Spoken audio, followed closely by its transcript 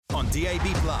on DAB+,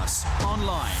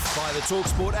 online, via the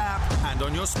TalkSport app and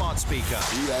on your smart speaker.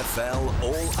 EFL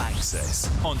All Access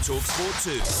on TalkSport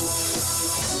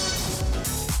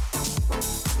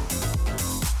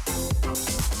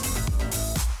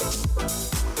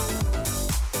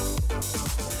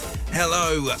 2.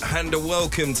 Hello and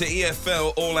welcome to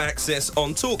EFL All Access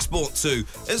on TalkSport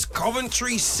 2 as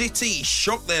Coventry City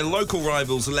shocked their local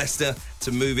rivals Leicester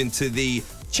to move into the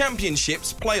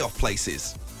Championship's playoff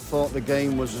places. I thought the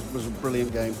game was a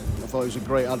brilliant game. I thought it was a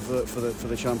great advert for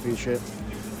the Championship.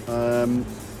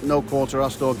 No quarter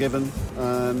asked or given,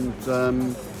 and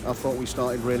I thought we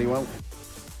started really well.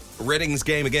 Reading's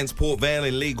game against Port Vale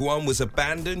in League One was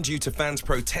abandoned due to fans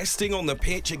protesting on the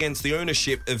pitch against the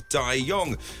ownership of Dai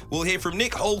Yong. We'll hear from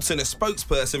Nick Holton, a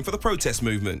spokesperson for the protest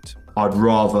movement. I'd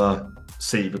rather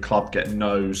see the club get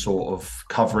no sort of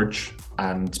coverage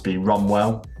and be run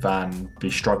well than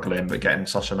be struggling but getting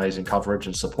such amazing coverage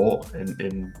and support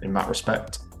in that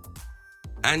respect.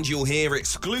 And you'll hear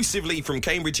exclusively from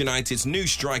Cambridge United's new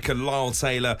striker Lyle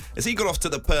Taylor as he got off to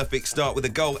the perfect start with a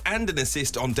goal and an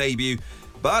assist on debut.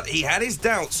 But he had his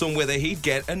doubts on whether he'd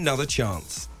get another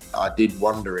chance. I did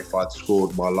wonder if I'd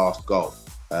scored my last goal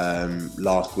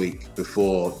last week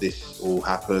before this all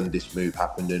happened, this move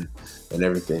happened and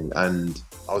everything. And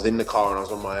I was in the car and I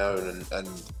was on my own and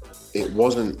it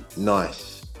wasn't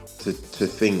nice to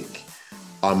think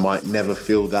I might never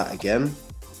feel that again.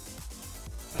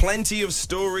 Plenty of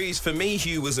stories for me,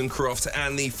 Hugh Woozencroft,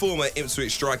 and the former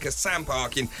Ipswich striker Sam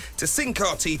Parkin to sink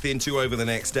our teeth into over the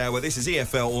next hour. This is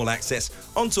EFL All Access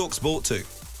on TalkSport 2.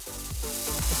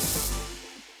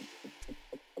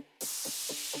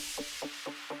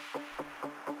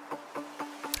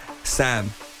 Sam,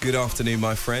 good afternoon,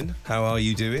 my friend. How are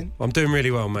you doing? I'm doing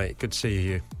really well, mate. Good to see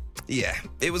you. Yeah,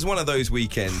 it was one of those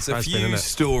weekends. A few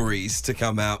stories to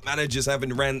come out. Managers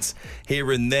having rants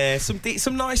here and there.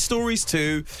 Some nice stories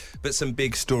too, but some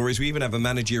big stories. We even have a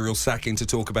managerial sacking to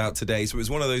talk about today. So it was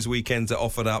one of those weekends that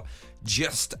offered up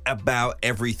just about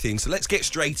everything. So let's get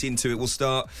straight into it. We'll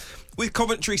start with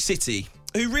Coventry City,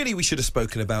 who really we should have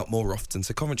spoken about more often.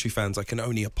 So Coventry fans, I can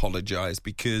only apologise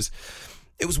because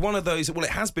it was one of those, well, it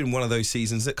has been one of those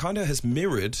seasons that kind of has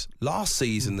mirrored last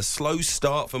season. The slow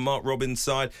start for Mark Robins'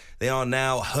 side. They are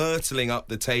now hurtling up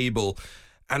the table.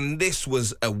 And this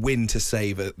was a win to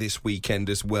savour this weekend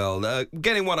as well.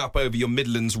 Getting one up over your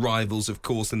Midlands rivals, of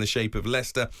course, in the shape of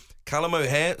Leicester. Callum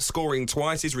O'Hare scoring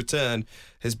twice. His return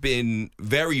has been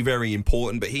very, very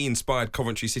important, but he inspired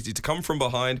Coventry City to come from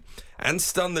behind and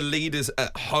stun the leaders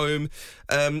at home.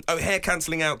 O'Hare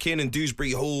cancelling out Kiernan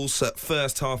Dewsbury Hall's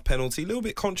first half penalty. A little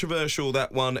bit controversial,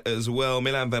 that one as well.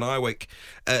 Milan van Eyck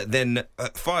then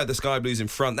fired the Sky Blues in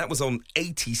front. That was on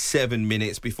 87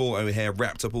 minutes before O'Hare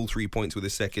wrapped up all 3 points with a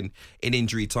second in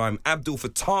injury time. Abdul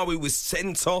Fatawi was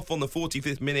sent off on the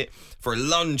 45th minute for a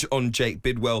lunge on Jake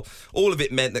Bidwell. All of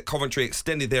it meant that Coventry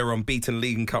extended their unbeaten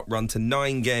League and Cup run to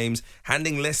 9 games,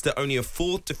 handing Leicester only a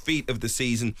 4th defeat of the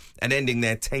season and ending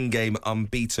their 10-game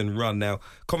unbeaten run. Now,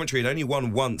 Coventry had only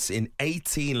won once in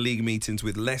 18 league meetings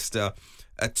with Leicester.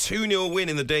 A 2-0 win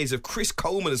in the days of Chris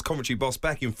Coleman as Coventry boss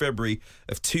back in February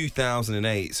of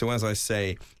 2008. So, as I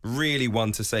say, really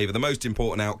one to savour. The most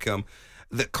important outcome,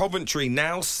 that Coventry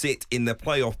now sit in the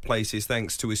playoff places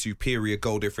thanks to a superior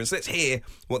goal difference. Let's hear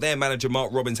what their manager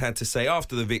Mark Robins had to say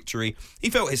after the victory. He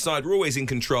felt his side were always in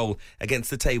control against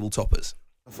the table toppers.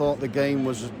 I thought the game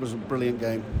was a brilliant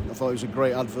game. I thought it was a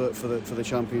great advert for the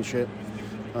Championship.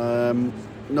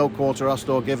 No quarter asked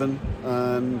or given,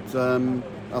 and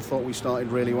I thought we started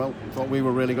really well. I thought we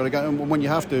were really good again. And when you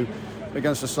have to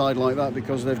against a side like that,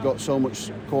 because they've got so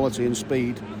much quality and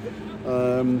speed.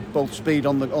 Both speed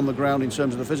on the ground in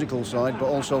terms of the physical side, but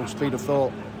also speed of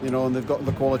thought, and they've got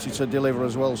the quality to deliver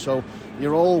as well. So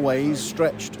you're always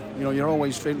stretched, you're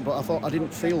always feeling, but I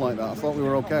didn't feel like that. I thought we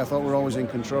were okay. I thought we were always in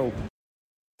control.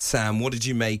 Sam, what did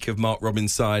you make of Mark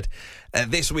Robins' side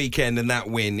this weekend and that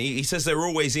win? He says they're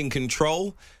always in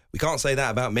control. We can't say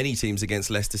that about many teams against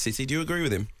Leicester City. Do you agree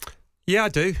with him? Yeah, I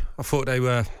do. I thought they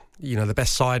were, the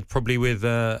best side probably with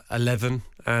 11,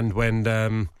 and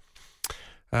when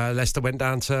Leicester went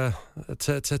down to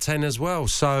 10 as well.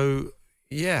 So,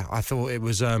 yeah, I thought it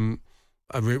was a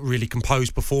really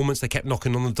composed performance. They kept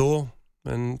knocking on the door.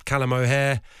 And Callum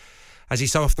O'Hare, as he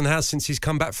so often has since he's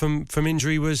come back from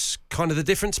injury, was kind of the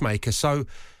difference maker. So,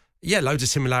 yeah, loads of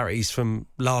similarities from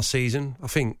last season. I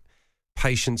think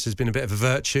patience has been a bit of a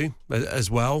virtue as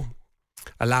well,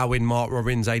 allowing Mark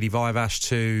Robins, Adi Vivash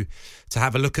to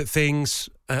have a look at things.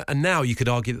 And now you could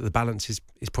argue that the balance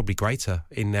is probably greater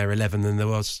in their 11 than there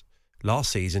was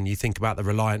last season. You think about the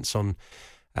reliance on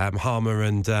Harmer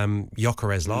and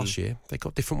Gyökeres last year. They've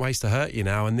got different ways to hurt you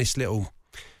now, and this little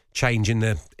change in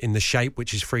the shape,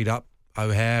 which has freed up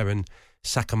O'Hare, and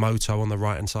Sakamoto on the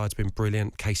right-hand side's been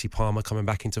brilliant. Casey Palmer coming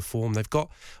back into form. They've got,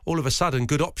 all of a sudden,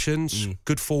 good options,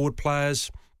 good forward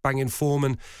players, banging form.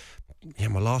 And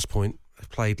my last point, they've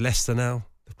played Leicester now.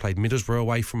 They've played Middlesbrough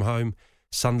away from home,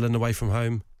 Sunderland away from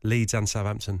home, Leeds and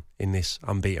Southampton in this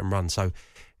unbeaten run. So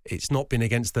it's not been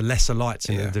against the lesser lights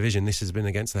in the division. This has been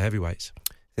against the heavyweights.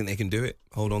 Think they can do it?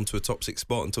 Hold on to a top 6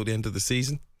 spot until the end of the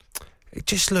season? It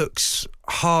just looks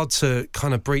hard to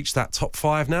kind of breach that top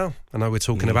 5 now. I know we're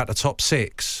talking about the top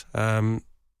 6.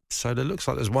 So it looks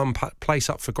like there's one place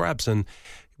up for grabs. And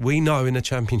we know in the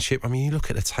Championship, I mean, you look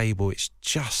at the table, it's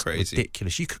just crazy.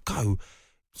 Ridiculous. You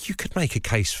could make a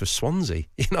case for Swansea.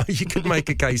 You could make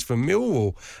a case for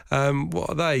Millwall. What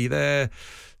are they? They're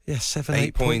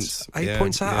 8 points. 8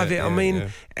 points out of it. I mean,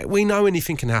 we know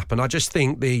anything can happen. I just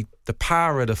think the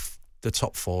power of the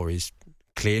top 4 is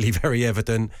clearly very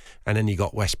evident. And then you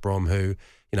got West Brom, who,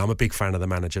 I'm a big fan of the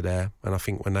manager there. And I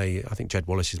think Jed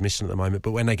Wallace is missing at the moment,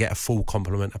 but when they get a full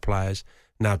complement of players,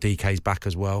 now DK's back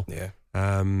as well. Yeah.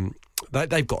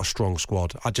 They've got a strong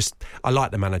squad. I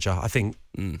like the manager. I think,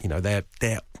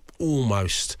 they're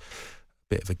almost a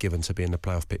bit of a given to be in the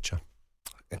playoff picture.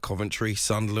 Coventry,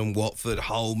 Sunderland, Watford,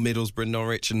 Hull, Middlesbrough,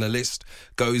 Norwich, and the list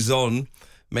goes on.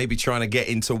 Maybe trying to get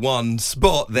into one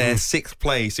spot there, 6th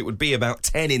place. It would be about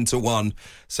 10 into 1.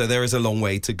 So there is a long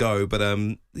way to go. But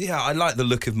I like the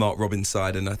look of Mark Robins'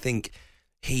 side, and I think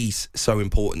he's so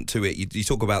important to it. You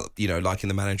talk about, liking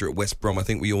the manager at West Brom. I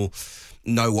think we all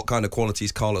know what kind of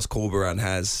qualities Carlos Corberán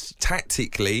has.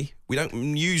 Tactically, we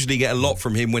don't usually get a lot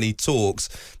from him when he talks,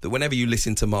 but whenever you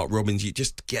listen to Mark Robins, you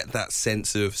just get that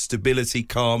sense of stability,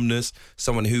 calmness,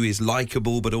 someone who is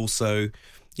likeable, but also,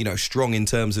 strong in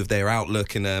terms of their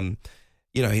outlook. And,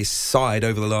 his side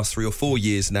over the last 3 or 4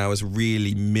 years now has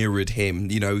really mirrored him,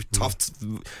 tough,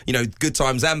 good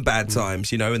times and bad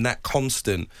times, and that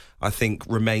constant, I think,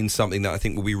 remains something that I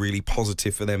think will be really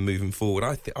positive for them moving forward.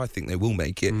 I think they will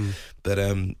make it. But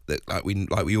like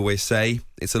we always say,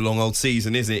 it's a long old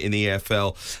season, isn't it, in the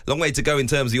EFL? Long way to go in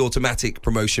terms of the automatic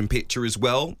promotion picture as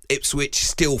well. Ipswich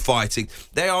still fighting.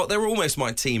 They're almost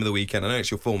my team of the weekend. I know it's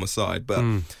your former side, but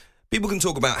people can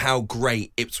talk about how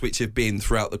great Ipswich have been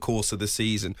throughout the course of the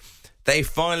season. They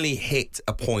finally hit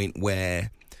a point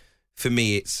where, for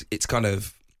me, it's kind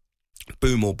of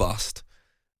boom or bust.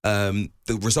 The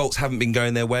results haven't been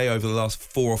going their way over the last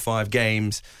 4 or 5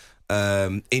 games.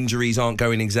 Injuries aren't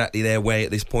going exactly their way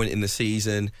at this point in the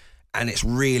season. And it's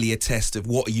really a test of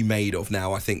what are you made of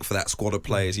now, I think, for that squad of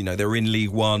players. They're in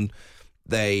League One.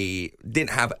 They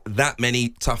didn't have that many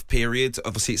tough periods.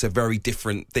 Obviously, it's a very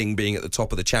different thing being at the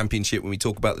top of the Championship when we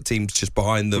talk about the teams just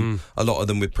behind them, a lot of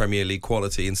them with Premier League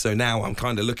quality. And so now I'm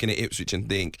kind of looking at Ipswich and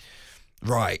think,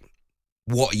 right,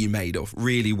 what are you made of?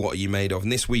 Really, what are you made of?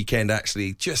 And this weekend,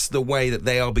 actually, just the way that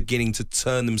they are beginning to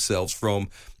turn themselves from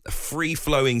a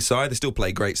free-flowing side, they still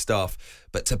play great stuff,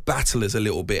 but to battlers a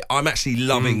little bit. I'm actually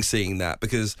loving seeing that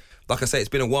because, like I say, it's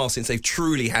been a while since they've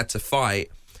truly had to fight.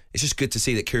 It's just good to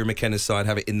see that Kieran McKenna's side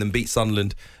have it in them, beat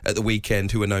Sunderland at the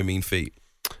weekend, who are no mean feat.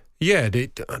 Yeah,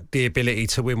 the ability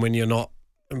to win when you're not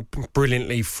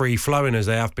brilliantly free-flowing as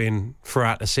they have been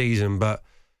throughout the season, but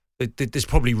there's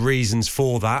probably reasons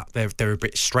for that. They're a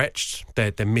bit stretched.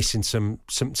 They're missing some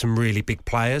really big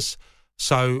players.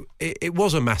 So it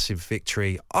was a massive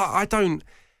victory. I don't...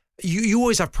 You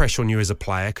always have pressure on you as a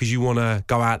player because you want to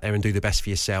go out there and do the best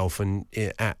for yourself and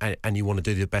you want to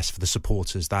do the best for the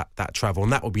supporters that travel.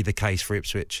 And that will be the case for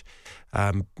Ipswich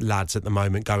lads at the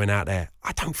moment going out there.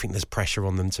 I don't think there's pressure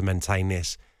on them to maintain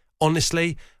this.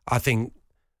 Honestly, I think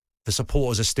the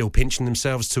supporters are still pinching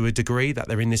themselves to a degree that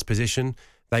they're in this position.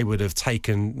 They would have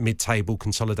taken mid-table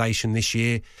consolidation this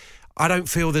year. I don't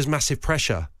feel there's massive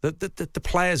pressure. The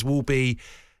players will be...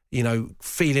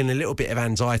 feeling a little bit of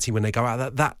anxiety when they go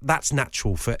out. That's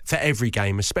natural for every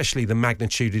game, especially the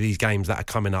magnitude of these games that are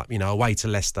coming up. Away to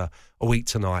Leicester a week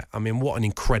tonight. I mean, what an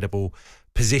incredible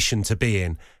position to be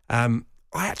in. I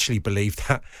actually believe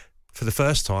that for the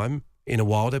first time in a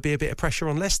while there'll be a bit of pressure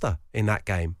on Leicester in that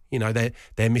game.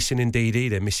 They're missing Ndidi,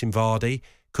 they're missing Vardy.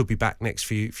 Could be back next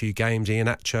few games.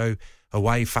 Iheanacho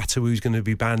away. Fatahu's going to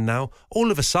be banned now.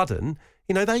 All of a sudden,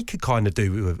 they could kind of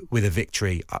do with a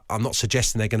victory. I'm not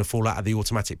suggesting they're going to fall out of the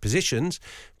automatic positions,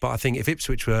 but I think if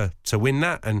Ipswich were to win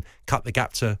that and cut the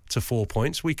gap to 4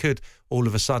 points, we could all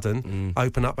of a sudden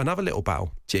open up another little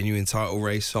battle. Genuine title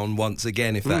race on once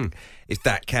again, if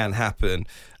that can happen.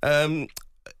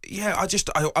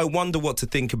 I wonder what to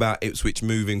think about Ipswich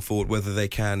moving forward, whether they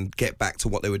can get back to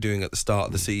what they were doing at the start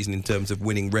of the season in terms of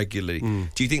winning regularly.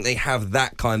 Do you think they have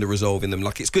that kind of resolve in them?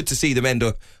 Like, it's good to see them end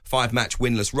a 5-match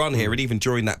winless run here, and even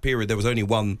during that period there was only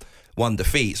one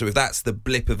defeat. So if that's the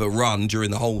blip of a run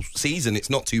during the whole season, it's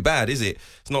not too bad, is it?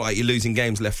 It's not like you're losing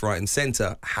games left, right and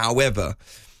centre. However,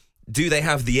 do they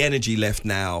have the energy left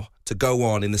now to go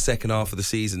on in the second half of the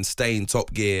season, stay in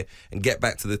top gear and get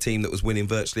back to the team that was winning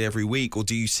virtually every week? Or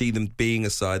do you see them being a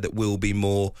side that will be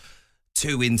more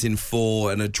 2 wins in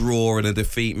 4 and a draw and a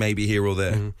defeat maybe here or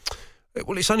there?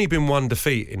 Well, it's only been one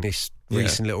defeat in this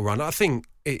recent little run. I think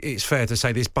it's fair to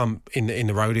say this bump in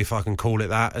the road, if I can call it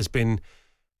that, has been,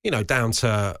 down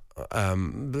to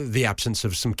the absence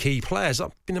of some key players.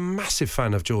 I've been a massive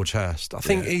fan of George Hurst. I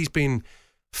think he's been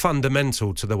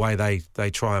fundamental to the way they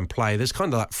try and play. There's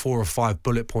kind of like 4 or 5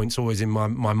 bullet points always in my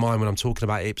mind when I'm talking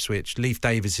about Ipswich. Leif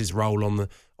Davis' role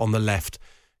on the left.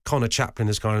 Connor Chaplin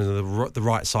has gone to the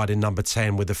right side in number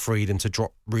 10 with the freedom to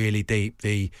drop really deep.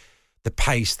 The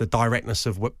pace, the directness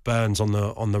of what Burns on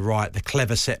the right, the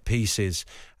clever set pieces.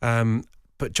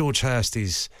 But George Hurst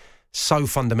is so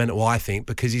fundamental, I think,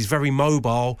 because he's very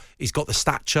mobile. He's got the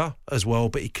stature as well,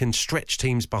 but he can stretch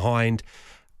teams behind.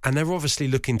 And they're obviously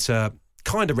looking to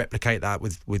kind of replicate that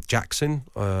with Jackson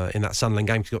in that Sunderland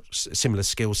game. He's got a similar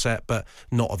skill set, but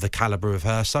not of the calibre of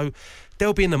her. So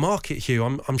they'll be in the market, Hugh,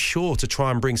 I'm sure, to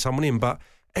try and bring someone in. But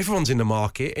everyone's in the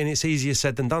market, and it's easier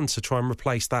said than done to try and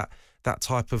replace that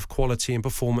type of quality and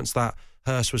performance that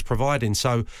Hurst was providing.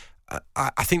 So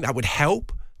I think that would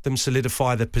help them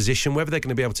solidify the position. Whether they're going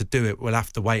to be able to do it, we'll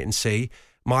have to wait and see.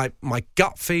 My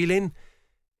gut feeling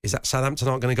is that Southampton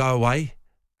aren't going to go away.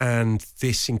 And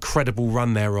this incredible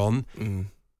run they're on,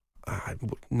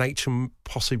 nature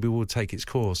possibly will take its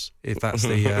course, if that's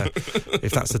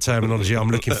the terminology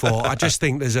I'm looking for. I just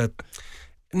think there's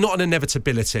not an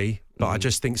inevitability, but I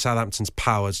just think Southampton's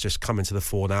power's just coming to the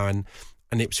fore now, and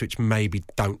Ipswich maybe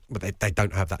don't, but they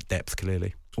don't have that depth,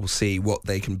 clearly. We'll see what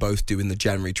they can both do in the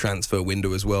January transfer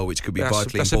window as well, which could be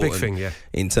vitally important. That's a big thing, yeah.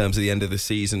 In terms of the end of the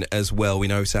season as well. We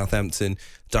know Southampton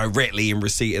directly in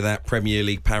receipt of that Premier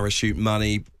League parachute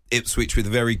money. Ipswich with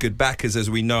very good backers, as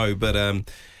we know, but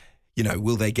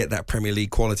will they get that Premier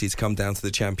League quality to come down to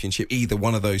the Championship? Either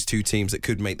one of those two teams that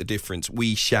could make the difference.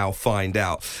 We shall find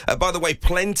out. By the way,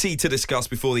 plenty to discuss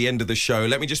before the end of the show.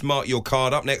 Let me just mark your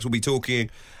card. Up next, we'll be talking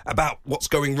about what's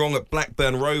going wrong at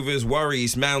Blackburn Rovers,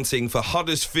 worries mounting for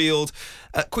Huddersfield.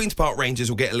 Queen's Park Rangers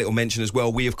will get a little mention as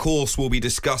well. We, of course, will be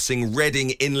discussing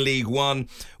Reading in League One.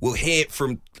 We'll hear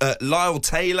from Lyle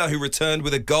Taylor, who returned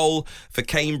with a goal for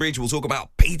Cambridge. We'll talk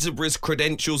about Peterborough's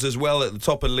credentials as well at the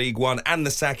top of League One, and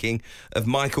the sacking of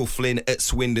Michael Flynn at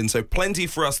Swindon. So plenty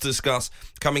for us to discuss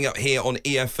coming up here on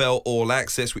EFL All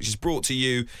Access, which is brought to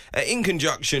you in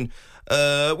conjunction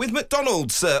with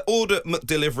McDonald's. Order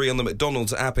McDelivery on the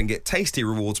McDonald's app and get tasty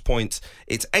rewards points.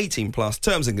 It's 18 plus.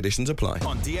 Terms and conditions apply.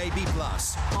 On DAB+,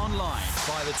 online,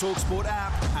 via the TalkSport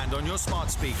app and on your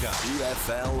smart speaker.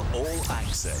 EFL All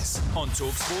Access on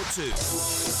TalkSport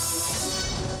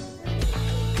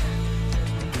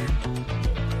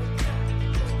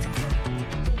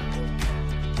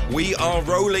 2. We are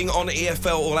rolling on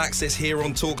EFL All Access here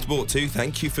on TalkSport 2.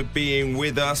 Thank you for being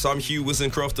with us. I'm Hugh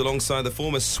Wissencroft alongside the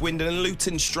former Swindon and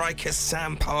Luton striker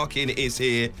Sam Parkin is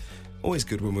here. Always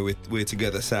good when we're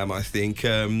together, Sam, I think.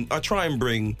 I try and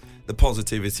bring the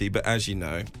positivity, but as you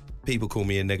know, people call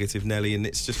me a negative Nelly, and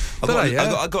it's just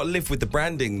I've got to live with the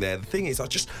branding there. The thing is,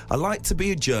 I like to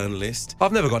be a journalist.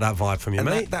 I've never got that vibe from you,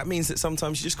 mate. That means that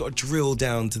sometimes you just got to drill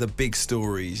down to the big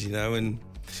stories, and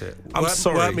shit. I'm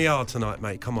sorry. Work me hard tonight,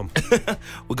 mate. Come on.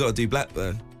 We've got to do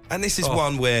Blackburn, and this is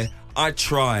one where I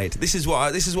tried. This is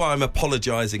why I'm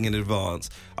apologising in advance.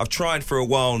 I've tried for a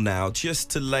while now just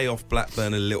to lay off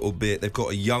Blackburn a little bit. They've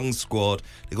got a young squad.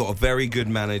 They've got a very good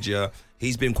manager.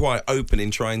 He's been quite open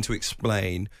in trying to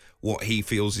explain what he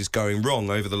feels is going wrong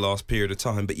over the last period of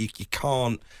time. But you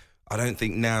can't. I don't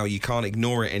think now you can't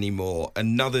ignore it anymore.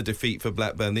 Another defeat for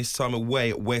Blackburn, this time away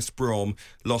at West Brom,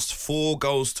 lost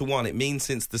 4-1. It means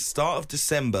since the start of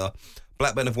December,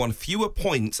 Blackburn have won fewer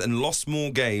points and lost more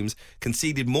games,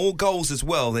 conceded more goals as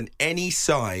well than any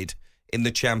side in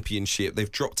the Championship.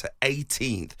 They've dropped to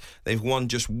 18th. They've won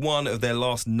just one of their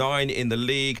last 9 in the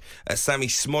league. Sami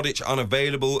Smodic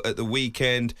unavailable at the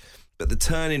weekend. But the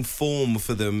turn in form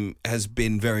for them has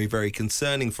been very, very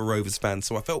concerning for Rovers fans.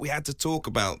 So I felt we had to talk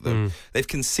about them. They've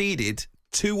conceded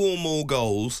 2 or more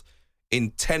goals in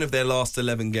 10 of their last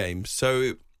 11 games.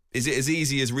 So is it as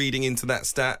easy as reading into that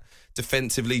stat?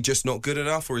 Defensively, just not good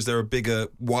enough? Or is there a bigger,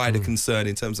 wider concern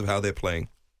in terms of how they're playing?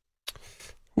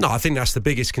 No, I think that's the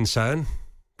biggest concern.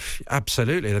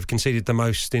 Absolutely, they've conceded the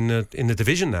most in the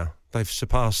division now. They've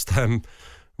surpassed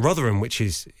Rotherham, which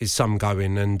is some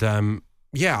going. And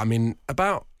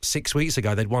about 6 weeks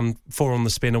ago they'd won 4 on the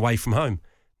spin away from home.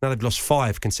 Now they've lost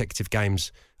 5 consecutive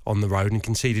games on the road and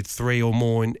conceded 3 or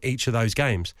more in each of those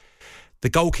games. The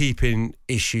goalkeeping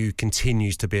issue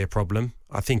continues to be a problem.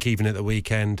 I think even at the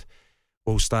weekend,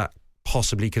 Wallstatt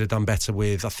possibly could have done better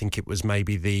with, I think it was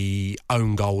maybe the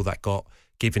own goal that got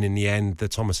given in the end, the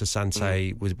Thomas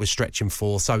Asante was stretching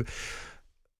for. So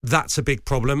that's a big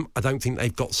problem. I don't think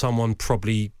they've got someone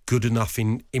probably good enough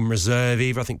in reserve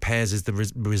either. I think Pears is the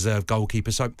reserve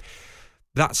goalkeeper. So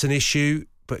that's an issue,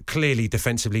 but clearly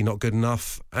defensively not good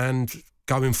enough. And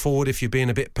going forward, if you're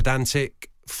being a bit pedantic,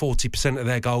 40% of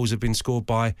their goals have been scored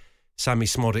by Sammy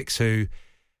Smodics, who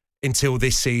until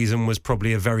this season was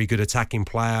probably a very good attacking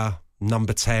player,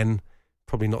 number 10,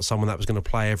 probably not someone that was going to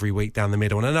play every week down the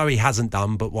middle. And I know he hasn't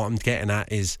done, but what I'm getting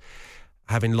at is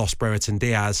having lost Brereton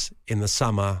Diaz in the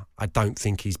summer, I don't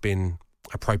think he's been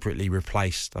appropriately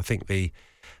replaced. I think the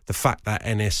fact that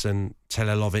Ennis and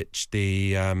Telelovic,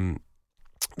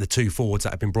 the 2 forwards that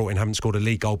have been brought in, haven't scored a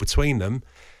league goal between them,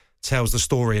 tells the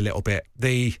story a little bit.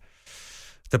 The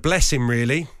blessing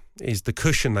really is the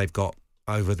cushion they've got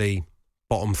over the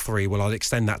bottom 3. Well, I'll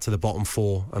extend that to the bottom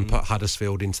 4 and put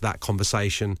Huddersfield into that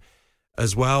conversation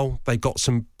as well. They've got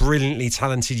some brilliantly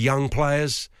talented young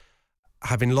players,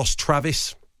 having lost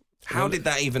Travis. How did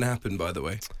that even happen, by the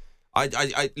way?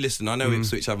 I listen, I know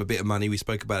Ipswich have a bit of money. We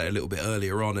spoke about it a little bit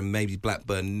earlier on, and maybe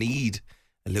Blackburn need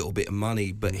a little bit of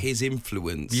money, but his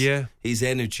influence, his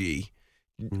energy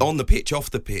on the pitch, off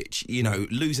the pitch,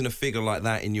 losing a figure like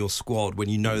that in your squad when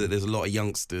you know that there's a lot of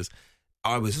youngsters,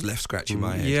 I was left scratching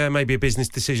my head. Yeah, maybe a business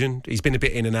decision. He's been a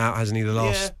bit in and out, hasn't he,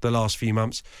 the last few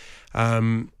months.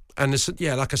 And there's,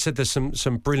 like I said, there's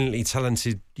some brilliantly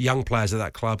talented young players at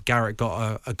that club. Garrett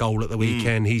got a goal at the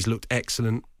weekend. He's looked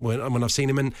excellent when I've seen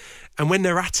him. And when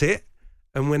they're at it,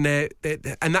 and when they're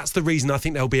and that's the reason I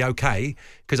think they'll be okay,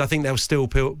 because I think they'll still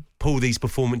pull these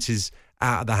performances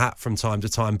out of the hat from time to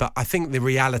time. But I think the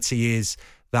reality is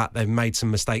that they've made some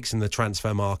mistakes in the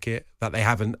transfer market, that they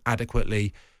haven't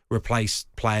adequately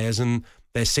replaced players, and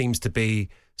there seems to be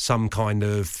some kind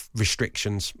of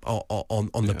restrictions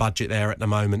on the budget there at the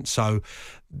moment. So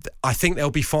I think they'll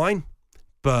be fine,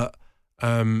 but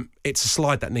it's a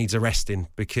slide that needs arresting,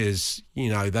 because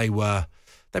they were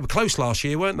close last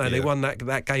year, weren't they? Yeah. They won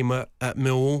that game at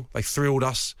Millwall. They thrilled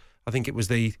us. I think it was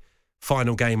the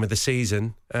final game of the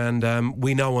season, and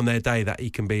we know on their day that he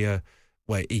can be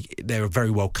they're a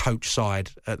very well coached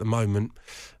side at the moment.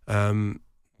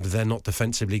 They're not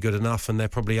defensively good enough, and they're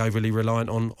probably overly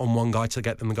reliant on one guy to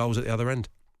get them the goals at the other end.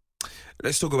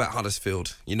 Let's talk about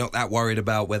Huddersfield. You're not that worried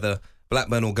about whether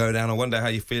Blackburn will go down. I wonder how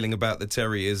you're feeling about the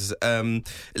Terriers.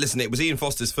 Listen, it was Ian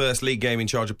Foster's first league game in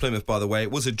charge of Plymouth, by the way.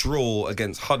 It was a draw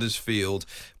against Huddersfield,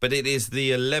 but it is the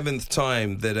 11th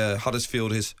time that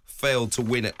Huddersfield has failed to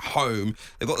win at home.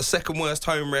 They've got the second worst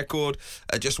home record,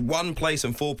 just 1 place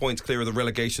and 4 points clear of the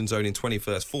relegation zone in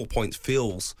 21st. 4 points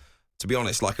feels, to be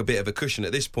honest, like a bit of a cushion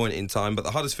at this point in time. But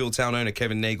the Huddersfield Town owner,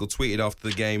 Kevin Nagle, tweeted after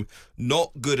the game,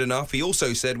 not good enough. He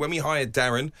also said, when we hired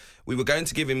Darren, we were going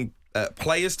to give him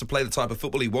players to play the type of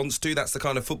football he wants to. That's the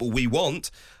kind of football we want.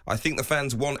 I think the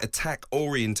fans want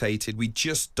attack-orientated. We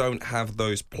just don't have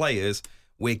those players.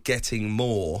 We're getting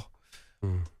more.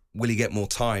 Will he get more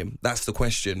time? That's the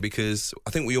question, because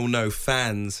I think we all know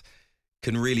fans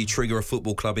can really trigger a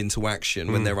football club into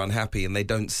action when they're unhappy, and they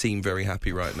don't seem very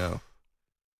happy right now.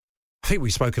 I think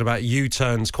we've spoken about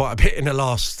U-turns quite a bit in the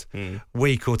last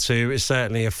week or two. It's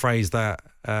certainly a phrase that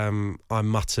I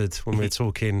muttered when we were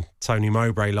talking Tony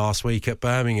Mowbray last week at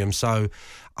Birmingham. So,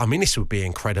 I mean, this would be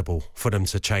incredible for them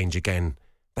to change again.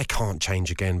 They can't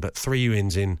change again, but 3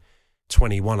 wins in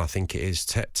 21, I think it is,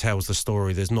 tells the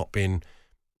story. There's not been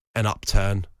an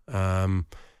upturn.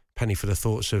 Penny for the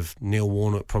thoughts of Neil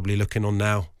Warnock probably looking on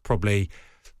now, probably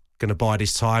going to bide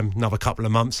his time another couple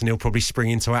of months and he'll probably spring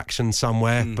into action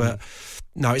somewhere. But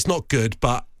no, it's not good.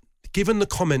 But given the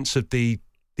comments of the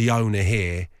owner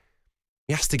here,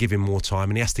 he has to give him more time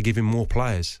and he has to give him more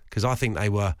players, because I think they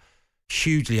were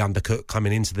hugely undercooked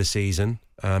coming into the season.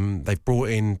 They've brought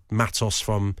in Matos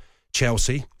from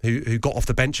Chelsea, who got off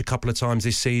the bench a couple of times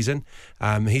this season.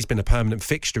 He's been a permanent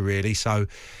fixture, really, so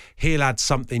he'll add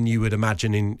something, you would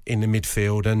imagine, in the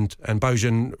midfield. And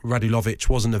Bojan Radulovic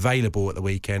wasn't available at the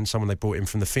weekend, someone they brought in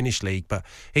from the Finnish league, but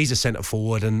he's a centre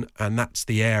forward, and that's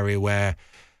the area where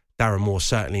Darren Moore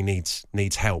certainly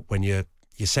needs help. When your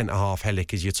centre half,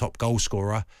 Helik, is your top goal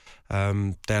scorer,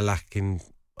 they're lacking,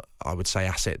 I would say,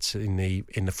 assets in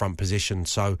the front position,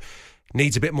 so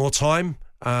needs a bit more time.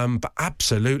 But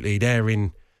absolutely, they're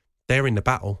in they're in the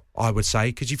battle, I would say.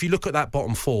 Because if you look at that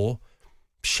bottom four,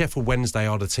 Sheffield Wednesday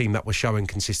are the team that were showing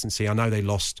consistency. I know they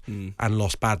lost and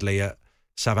lost badly at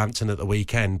Southampton at the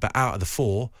weekend, but out of the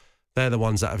four, they're the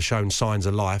ones that have shown signs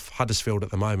of life. Huddersfield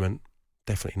at the moment,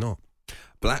 definitely not.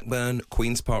 Blackburn,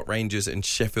 Queen's Park Rangers and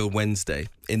Sheffield Wednesday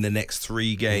in the next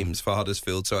 3 games for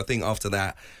Huddersfield. So I think after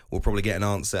that, we'll probably get an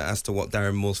answer as to what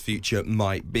Darren Moore's future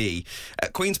might be.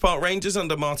 At Queen's Park Rangers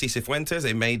under Martí Cifuentes,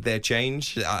 they made their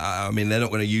change. I mean, they're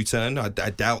not going to U-turn. I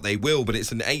doubt they will, but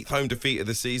it's an 8th home defeat of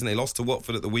the season. They lost to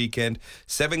Watford at the weekend.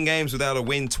 7 games without a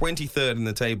win, 23rd in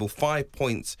the table, 5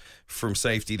 points from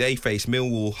safety. They face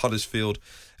Millwall, Huddersfield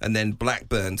and then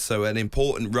Blackburn. So an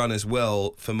important run as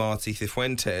well for Martí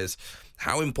Cifuentes.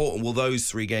 How important will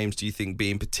those 3 games, do you think, be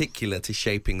in particular to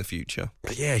shaping the future?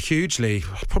 Yeah, hugely.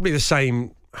 Probably the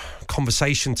same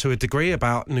conversation to a degree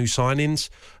about new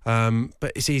signings,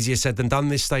 but it's easier said than done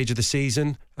this stage of the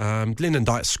season. Lyndon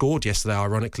Dykes scored yesterday,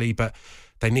 ironically, but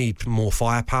they need more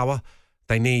firepower.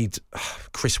 They need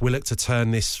Chris Willock to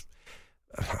turn this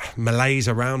malaise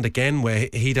around again, where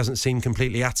he doesn't seem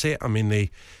completely at it. I mean,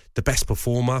 the best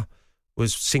performer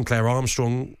was Sinclair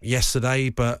Armstrong yesterday,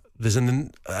 but there's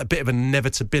a bit of an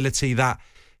inevitability that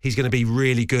he's going to be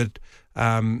really good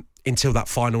until that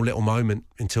final little moment,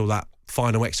 until that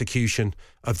final execution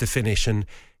of the finish, and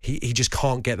he just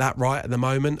can't get that right at the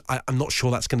moment. I'm not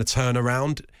sure that's going to turn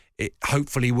around. It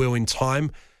hopefully will in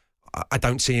time. I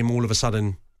don't see him all of a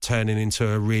sudden turning into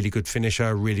a really good finisher,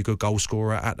 a really good goal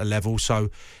scorer at the level, so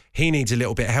he needs a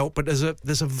little bit of help. But there's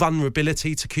a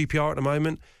vulnerability to QPR at the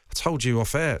moment. I told you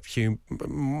off air, Hugh,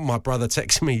 my brother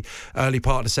texted me early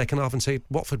part of the second half and said,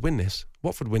 Watford win this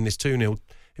 2-0.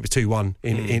 It was 2-1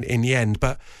 in the end.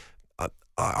 But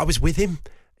I was with him.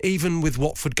 Even with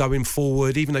Watford going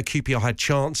forward, even though QPR had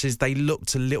chances, they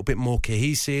looked a little bit more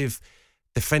cohesive.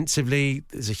 Defensively,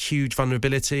 there's a huge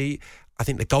vulnerability. I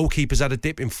think the goalkeeper's had a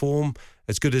dip in form.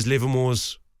 As good as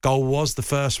Livermore's goal was, the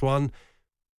first one,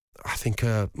 I think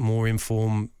a more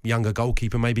informed, younger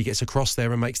goalkeeper maybe gets across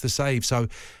there and makes the save. So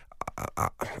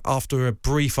after a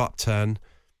brief upturn,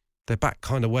 they're back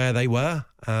kind of where they were.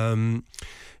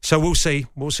 So we'll see.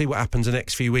 We'll see what happens in the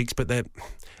next few weeks. But I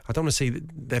don't want to see that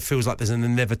there feels like there's an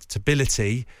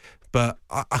inevitability, but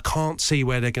I can't see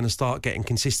where they're going to start getting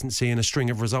consistency and a string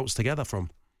of results together from.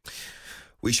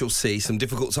 We shall see. Some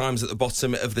difficult times at the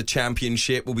bottom of the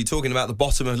Championship. We'll be talking about the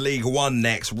bottom of League One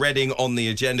next. Reading on the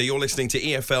agenda. You're listening to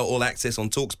EFL All Access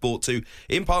on TalkSport 2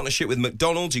 in partnership with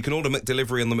McDonald's. You can order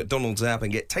McDelivery on the McDonald's app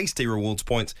and get tasty rewards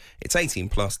points. It's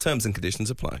 18+. Terms and conditions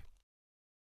apply.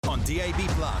 On DAB+,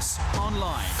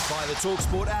 online, via the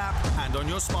TalkSport app and on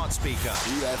your smart speaker.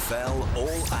 EFL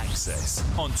All Access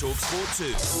on TalkSport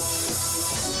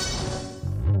 2.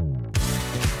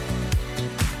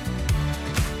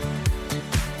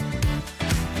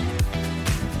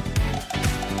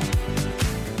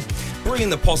 Bringing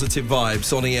the positive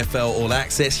vibes on EFL All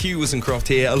Access. Hugh Woozencroft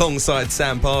here alongside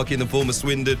Sam Parkin, the former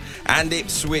Swindon and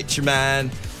Ipswich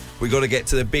man. We got to get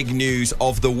to the big news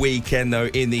of the weekend, though,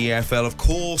 in the EFL. Of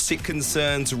course, it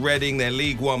concerns Reading. Their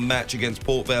League One match against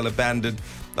Port Vale abandoned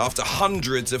after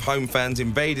hundreds of home fans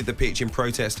invaded the pitch in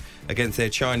protest against their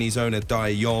Chinese owner, Dai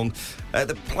Yong.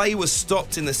 The play was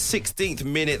stopped in the 16th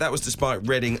minute. That was despite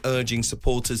Reading urging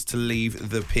supporters to leave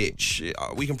the pitch.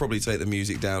 We can probably take the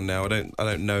music down now. I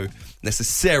don't know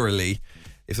necessarily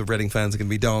if the Reading fans are going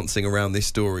to be dancing around this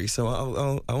story. So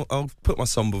I'll put my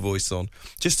somber voice on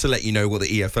just to let you know what the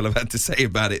EFL have had to say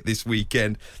about it this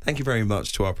weekend. Thank you very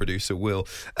much to our producer, Will.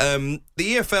 The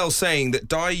EFL saying that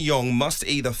Dai Yong must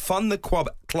either fund the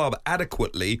club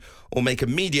adequately or make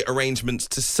immediate arrangements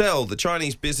to sell. The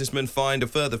Chinese businessman fined a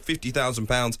further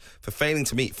 £50,000 for failing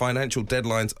to meet financial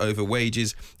deadlines over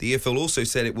wages. The EFL also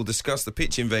said it will discuss the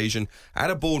pitch invasion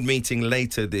at a board meeting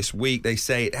later this week. They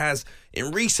say it has,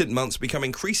 in recent months, become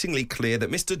increasingly clear that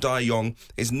Mr. Dai Yong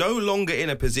is no longer in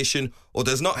a position or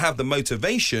does not have the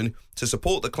motivation to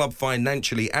support the club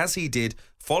financially as he did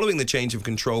following the change of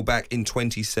control back in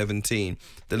 2017.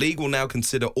 The league will now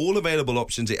consider all available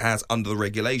options it has under the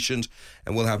regulations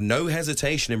and will have no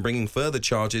hesitation in bringing further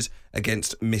charges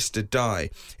against Mr. Dai.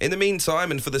 In the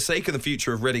meantime, and for the sake of the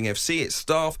future of Reading FC, its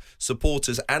staff,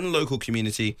 supporters and local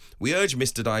community, we urge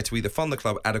Mr. Dai to either fund the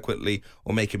club adequately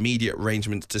or make immediate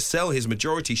arrangements to sell his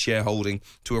majority shareholding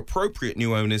to appropriate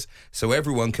new owners so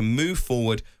everyone can move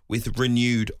forward with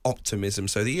renewed optimism.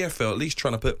 So the EFL at least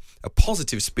trying to put a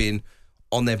positive spin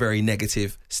on their very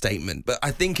negative statement. But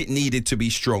I think it needed to be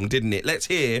strong, didn't it? Let's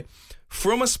hear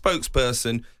from a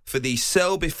spokesperson for the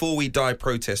Sell Before We Die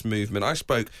protest movement. I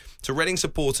spoke to Reading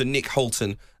supporter Nick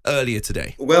Holton earlier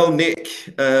today. Well, Nick,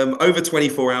 over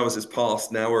 24 hours has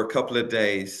passed now, or a couple of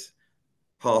days.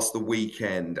 past the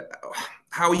weekend.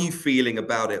 How are you feeling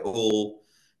about it all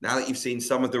now that you've seen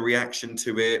some of the reaction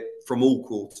to it from all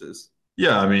quarters?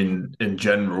 Yeah, I mean, in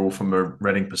general, from a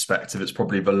Reading perspective, it's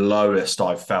probably the lowest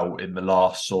I've felt in the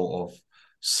last sort of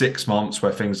 6 months,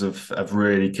 where things have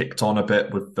really kicked on a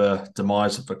bit with the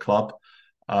demise of the club.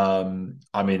 I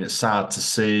mean, it's sad to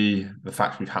see the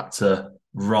fact we've had to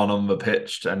run on the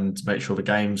pitch and make sure the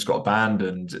game's got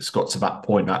abandoned. It's got to that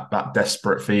point, that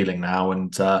desperate feeling now,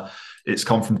 and it's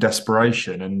come from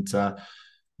desperation. And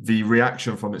the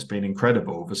reaction from it's been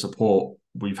incredible. The support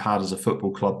we've had as a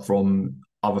football club from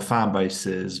other fan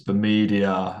bases, the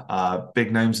media,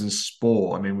 big names in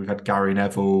sport. I mean, we've had Gary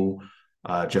Neville,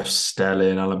 Jeff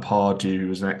Stelling, Alan Pardew, who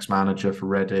was an ex-manager for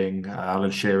Reading,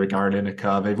 Alan Shearer, Gary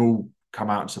Lineker. They've all come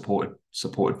out and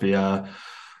supported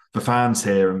the fans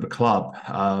here and the club.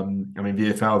 I mean,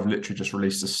 VFL have literally just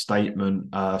released a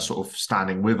statement, sort of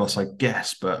standing with us, I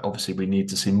guess. But obviously, we need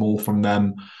to see more from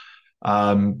them.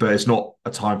 But it's not a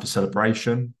time for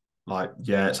celebration. Like,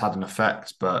 yeah, it's had an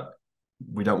effect, but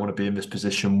we don't want to be in this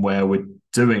position where we're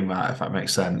doing that, if that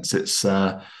makes sense. It's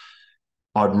I'd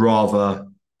rather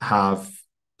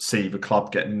see the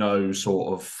club get no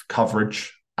sort of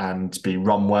coverage and be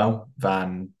run well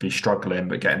than be struggling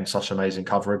but getting such amazing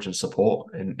coverage and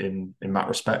support in that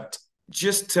respect.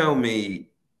 Just tell me,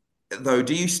 though,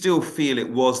 do you still feel it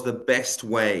was the best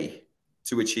way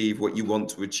to achieve what you want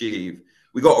to achieve?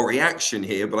 We got a reaction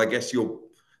here, but I guess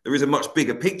there is a much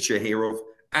bigger picture here of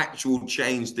actual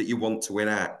change that you want to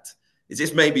enact. Is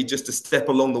this maybe just a step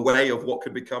along the way of what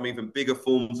could become even bigger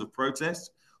forms of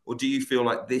protest? Or do you feel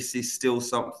like this is still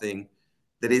something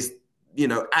that is,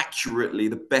 accurately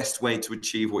the best way to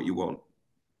achieve what you want?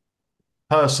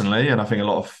 Personally, and I think a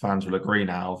lot of fans will agree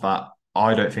now, that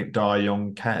I don't think Dai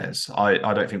Young cares. I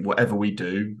don't think whatever we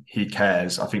do, he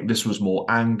cares. I think this was more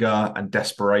anger and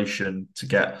desperation to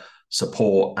get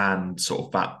support and sort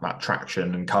of that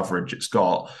traction and coverage it's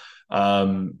got.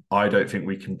 I don't think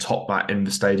we can top that in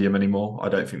the stadium anymore. I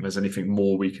don't think there's anything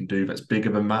more we can do that's bigger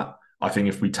than that. I think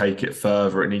if we take it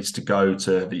further, it needs to go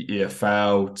to the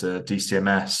EFL, to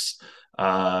DCMS,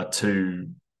 to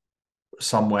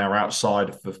somewhere outside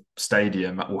of the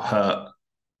stadium that will hurt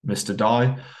Mr.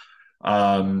 Dai.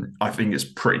 I think it's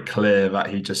pretty clear that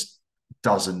he just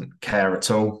doesn't care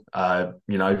at all.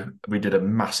 We did a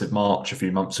massive march a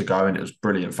few months ago and it was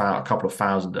brilliant. A couple of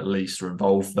thousand at least were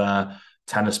involved there.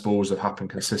 Tennis balls have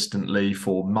happened consistently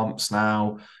for months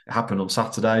now. It happened on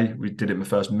Saturday. We did it in the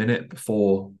first minute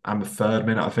before, and the third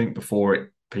minute, I think, before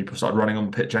people started running on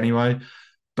the pitch anyway.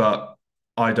 But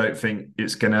I don't think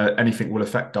anything will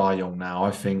affect Dai Young now.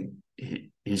 I think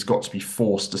he's got to be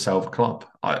forced to sell the club.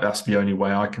 That's the only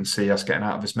way I can see us getting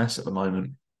out of this mess at the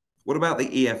moment. What about the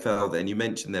EFL then? You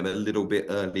mentioned them a little bit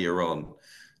earlier on.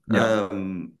 Yeah.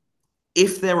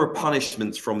 If there are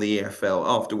punishments from the EFL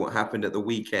after what happened at the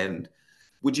weekend,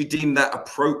 would you deem that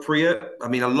appropriate? I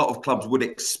mean, a lot of clubs would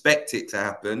expect it to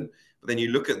happen, but then you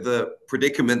look at the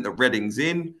predicament that Reading's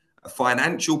in, a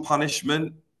financial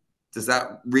punishment. Does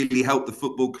that really help the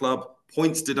football club?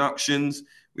 Points deductions.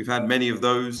 We've had many of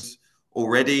those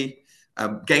already.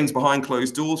 Games behind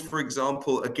closed doors, for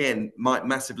example, again, might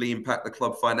massively impact the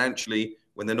club financially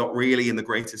when they're not really in the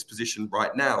greatest position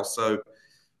right now. So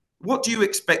what do you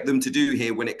expect them to do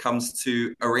here when it comes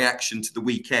to a reaction to the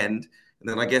weekend? And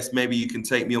then I guess maybe you can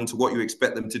take me on to what you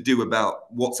expect them to do about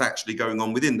what's actually going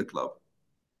on within the club.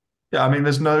 Yeah, I mean,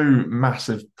 there's no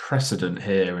massive precedent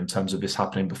here in terms of this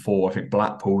happening before. I think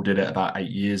Blackpool did it about 8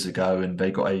 years ago and they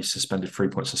got a suspended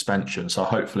 3-point suspension. So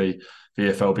hopefully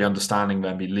VFL will be understanding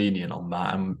and be lenient on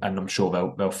that. And I'm sure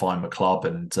they'll find the club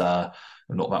and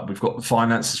not that we've got the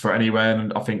finances for it anyway.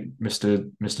 And I think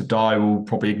Mr. Dai will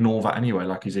probably ignore that anyway,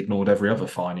 like he's ignored every other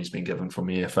fine he's been given from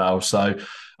the EFL. So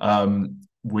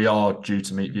we are due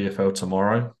to meet VFL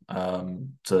tomorrow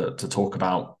to talk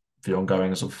about the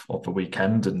ongoings of the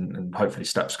weekend and hopefully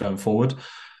steps going forward.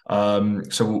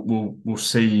 So we'll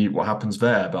see what happens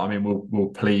there. But I mean, we'll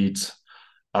plead to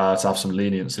have some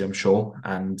leniency, I'm sure,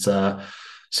 and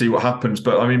see what happens.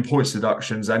 But I mean, points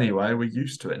deductions anyway, we're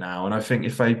used to it now. And I think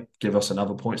if they give us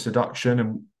another points deduction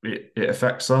and it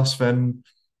affects us, then,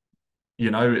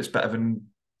 it's better than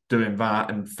doing that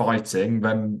and fighting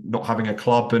than not having a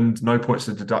club and no points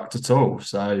to deduct at all.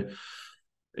 So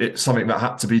it's something that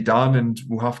had to be done and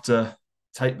we'll have to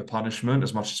take the punishment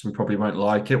as much as we probably won't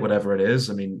like it, whatever it is.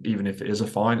 I mean, even if it is a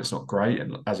fine, it's not great.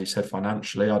 And as you said,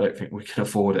 financially, I don't think we can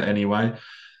afford it anyway.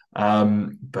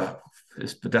 But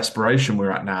it's the desperation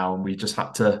we're at now. And we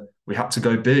had to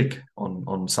go big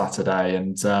on Saturday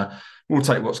and we'll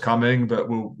take what's coming, but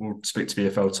we'll speak to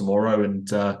VFL tomorrow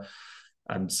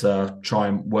try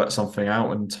and work something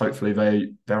out, and hopefully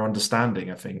they're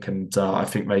understanding, I think, and I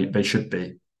think they should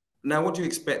be. Now, what do you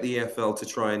expect the EFL to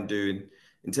try and do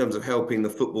in terms of helping the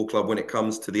football club when it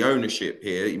comes to the ownership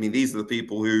here? I mean, these are the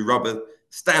people who rubber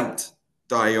stamped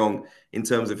De Jong in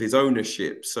terms of his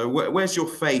ownership. So where's your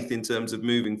faith in terms of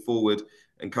moving forward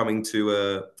and coming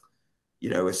to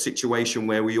a situation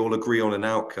where we all agree on an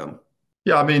outcome?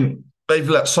 Yeah, I mean, they've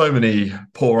let so many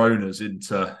poor owners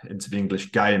into the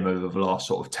English game over the last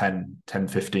sort of 10,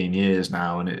 15 years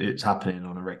now, and it's happening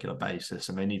on a regular basis,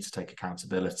 and they need to take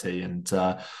accountability and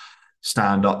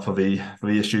stand up for the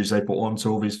issues they put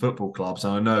onto all these football clubs.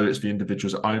 And I know it's the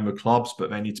individuals that own the clubs, but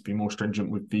they need to be more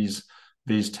stringent with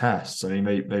these tests. I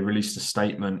mean, they released a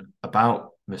statement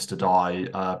about Mr.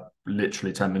 Dye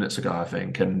literally 10 minutes ago, I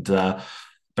think, and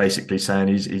basically saying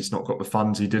he's not got the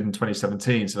funds he did in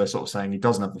 2017. So they're sort of saying he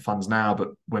doesn't have the funds now, but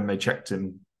when they checked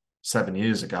him 7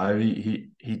 years ago,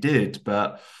 he did.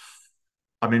 But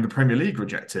I mean, the Premier League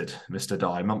rejected Mr.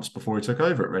 Dye months before he took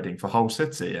over at Reading for Hull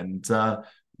City. And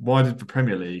why did the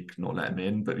Premier League not let him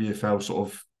in? But the EFL sort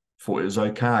of thought it was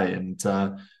okay. And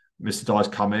Mr. Dye's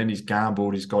come in, he's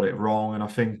gambled, he's got it wrong. And I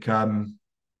think the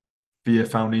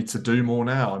EFL needs to do more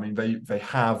now. I mean, they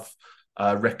have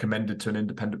recommended to an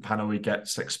independent panel he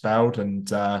gets expelled, and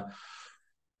the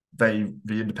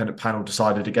independent panel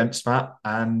decided against that,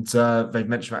 and they've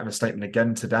mentioned that in a statement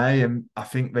again today. And I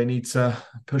think they need to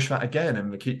push that again,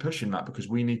 and we keep pushing that, because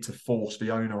we need to force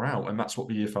the owner out, and that's what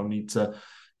the EFL need to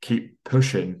keep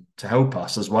pushing to help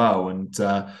us as well. And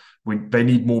they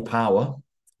need more power,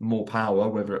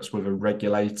 whether it's with a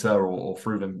regulator or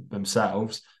through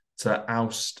themselves, to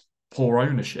oust poor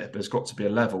ownership. There's got to be a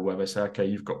level where they say, okay,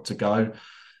 you've got to go.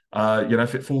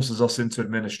 If it forces us into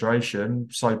administration,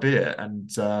 so be it. And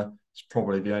it's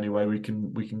probably the only way we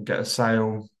can get a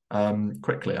sale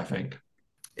quickly, I think.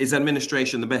 Is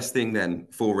administration the best thing then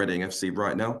for Reading FC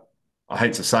right now? I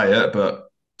hate to say it, but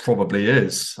probably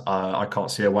is. I can't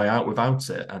see a way out without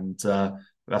it. And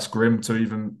that's grim to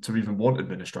even want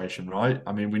administration, right?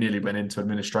 I mean, we nearly went into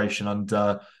administration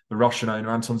under the Russian owner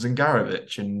Anton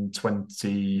Zingarevich in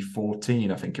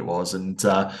 2014, I think it was, and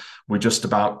we just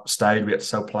about stayed. We had to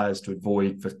sell players to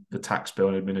avoid the tax bill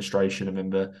and administration, and then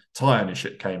the Thai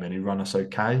ownership came in, who run us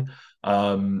okay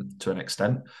to an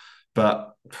extent.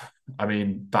 But I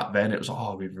mean, back then it was,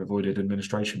 we've avoided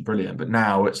administration, brilliant. But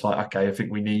now it's like, okay, I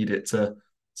think we need it to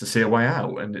see a way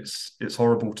out, and it's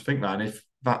horrible to think that. And if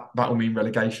that will mean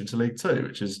relegation to League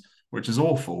Two, which is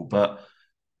awful. But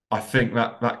I think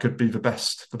that could be the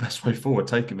best way forward,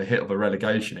 taking the hit of a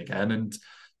relegation again and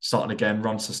starting again,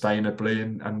 run sustainably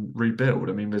and rebuild.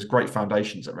 I mean, there's great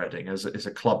foundations at Reading as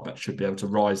a club that should be able to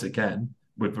rise again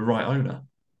with the right owner.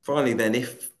 Finally, then,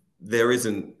 if there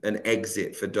isn't an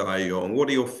exit for De Jong, what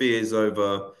are your fears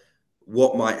over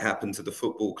what might happen to the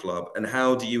football club, and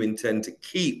how do you intend to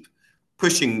keep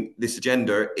pushing this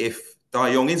agenda if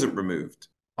De Jong isn't removed?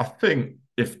 I think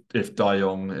if De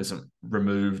Jong isn't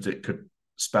removed, it could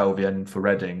spell the end for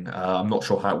Reading. I'm not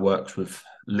sure how it works with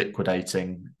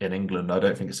liquidating in England. I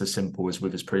don't think it's as simple as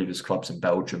with his previous clubs in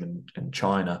Belgium and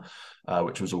China,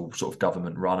 which was all sort of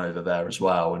government run over there as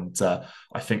well. And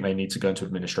I think they need to go into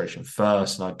administration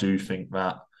first. And I do think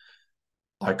that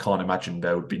I can't imagine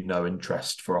there would be no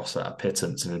interest for us at a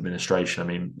pittance in administration. I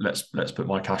mean, let's put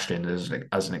Mike Ashley in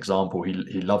as an example.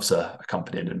 He loves a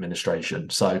company in administration.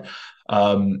 So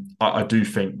I do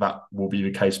think that will be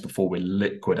the case before we're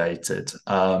liquidated.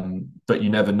 But you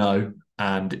never know,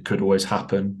 and it could always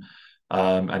happen.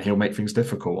 And he'll make things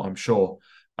difficult, I'm sure.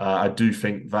 I do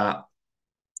think that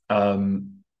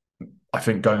I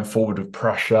think going forward with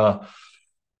pressure,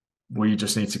 we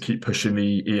just need to keep pushing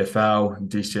the EFL and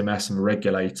DCMS and the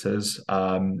regulators.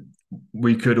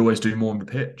 We could always do more on the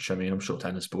pitch. I mean, I'm sure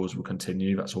tennis balls will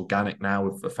continue. That's organic now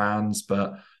with the fans,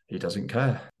 but he doesn't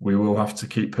care. We will have to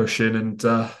keep pushing and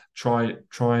try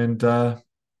and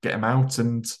get him out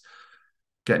and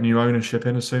get new ownership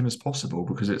in as soon as possible,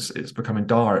 because it's becoming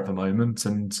dire at the moment,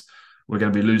 and we're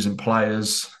going to be losing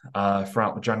players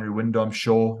throughout the January window, I'm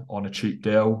sure, on a cheap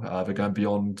deal. They're going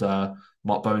beyond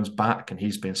Mark Bowen's back, and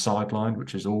he's been sidelined,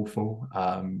 which is awful.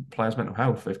 Players' mental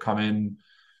health, they've come in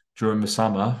during the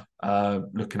summer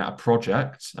looking at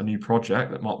a new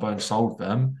project that Mark Bowen sold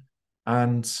them,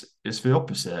 and it's the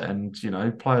opposite. And,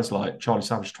 players like Charlie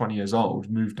Savage, 20 years old,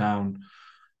 moved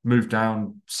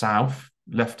down south,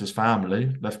 left his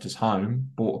family, left his home,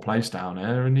 bought a place down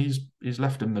there, and he's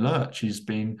left in the lurch. He's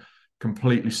been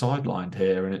completely sidelined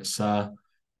here, and it's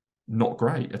not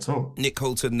great at all. Nick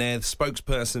Coulton there, the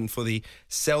spokesperson for the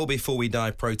Sell Before We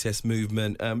Die protest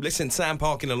movement. Listen, Sam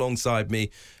Parkin alongside me.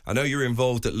 I know you're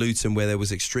involved at Luton where there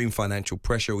was extreme financial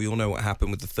pressure. We all know what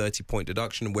happened with the 30-point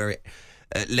deduction and where it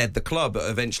led the club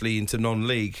eventually into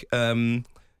non-league.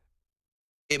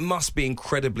 It must be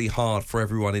incredibly hard for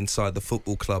everyone inside the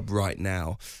football club right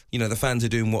now. You know, the fans are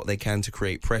doing what they can to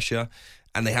create pressure.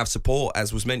 And they have support,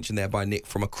 as was mentioned there by Nick,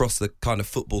 from across the kind of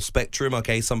football spectrum.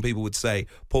 Okay, some people would say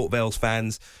Port Vale's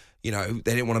fans, you know,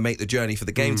 they didn't want to make the journey for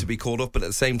the game to be called off. But at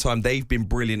the same time, they've been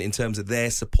brilliant in terms of their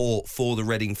support for the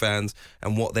Reading fans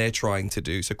and what they're trying to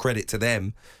do. So credit to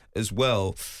them as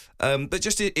well. But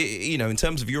just, you know, in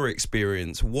terms of your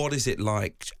experience, what is it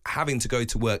like having to go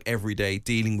to work every day,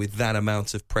 dealing with that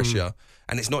amount of pressure?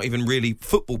 And it's not even really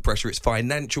football pressure, it's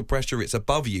financial pressure, it's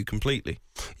above you completely.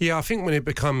 Yeah, I think when it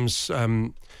becomes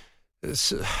so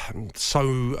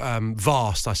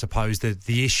vast, I suppose,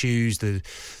 the issues,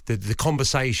 the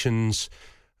conversations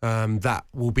that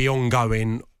will be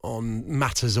ongoing on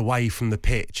matters away from the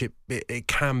pitch, it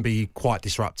can be quite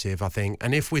disruptive, I think.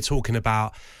 And if we're talking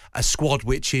about a squad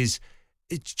which it's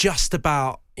just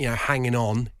about, you know, hanging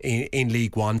on in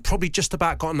League One, probably just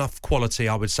about got enough quality,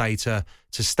 I would say, to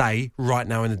stay right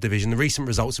now in the division. The recent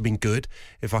results have been good,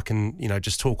 if I can, you know,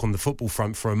 just talk on the football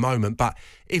front for a moment. But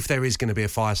if there is going to be a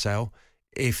fire sale,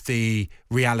 if the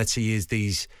reality is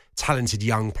these talented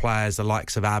young players, the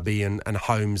likes of Abbey and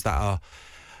Holmes, that are,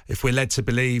 if we're led to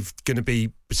believe, going to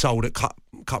be sold at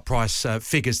cut price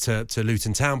figures to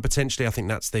Luton Town, potentially, I think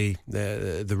that's the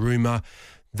rumour,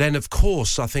 then of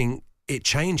course I think it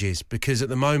changes, because at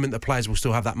the moment the players will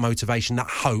still have that motivation, that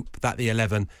hope that the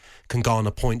 11 can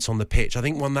garner points on the pitch. I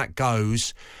think when that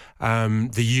goes, the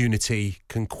unity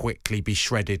can quickly be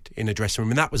shredded in a dressing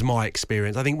room. And that was my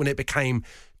experience. I think when it became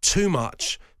too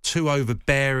much, too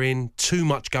overbearing, too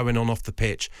much going on off the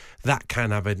pitch, that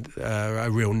can have a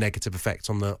real negative effect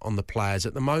on the players.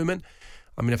 At the moment,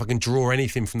 I mean, if I can draw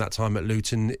anything from that time at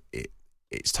Luton,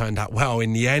 it's turned out well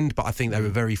in the end, but I think they were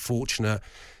very fortunate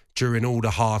during all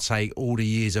the heartache, all the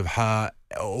years of hurt,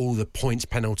 all the points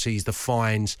penalties, the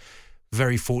fines.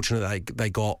 Very fortunate they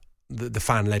got the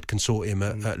fan-led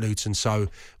consortium at Luton. So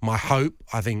my hope,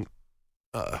 I think,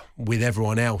 with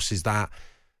everyone else, is that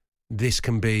this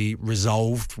can be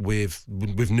resolved with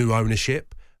new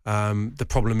ownership. The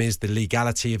problem is the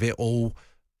legality of it all.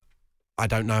 I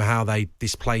don't know how they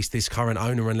displace this current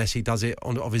owner unless he does it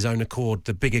of his own accord.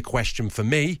 The bigger question for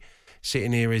me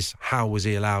sitting here is, how was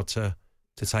he allowed to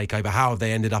take over? How have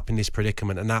they ended up in this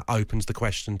predicament? And that opens the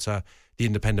question to the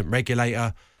independent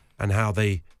regulator, and how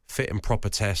the fit and proper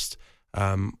test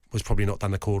was probably not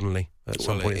done accordingly at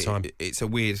some point in time. It's a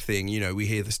weird thing. You know, we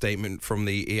hear the statement from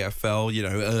the EFL, you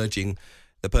know, urging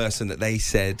the person that they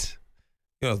said,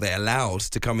 you know, they're allowed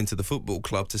to come into the football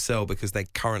club to sell because they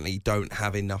currently don't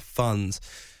have enough funds.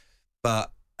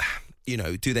 But, you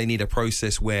know, do they need a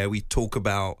process where we talk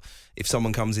about, if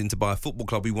someone comes in to buy a football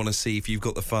club, we want to see if you've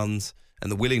got the funds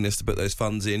and the willingness to put those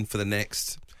funds in for the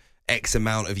next X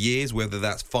amount of years, whether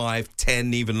that's 5,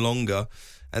 10, even longer.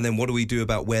 And then what do we do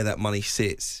about where that money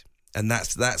sits? And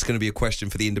that's going to be a question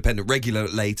for the independent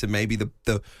regulator, maybe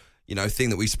the you know, thing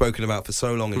that we've spoken about for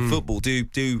so long in football.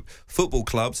 Do football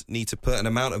clubs need to put an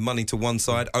amount of money to one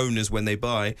side, owners, when they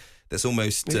buy, that's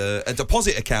almost a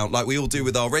deposit account like we all do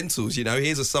with our rentals? You know,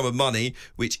 here's a sum of money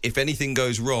which, if anything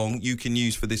goes wrong, you can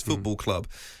use for this football club.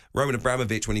 Roman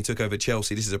Abramovich, when he took over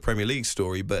Chelsea, this is a Premier League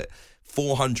story, but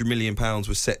 £400 million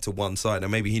was set to one side. Now,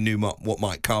 maybe he knew what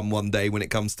might come one day when it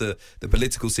comes to the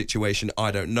political situation.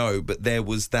 I don't know. But there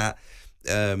was that,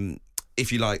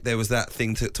 if you like, there was that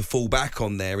thing to fall back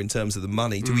on there in terms of the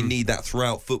money. Do we need that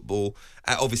throughout football?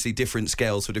 At obviously different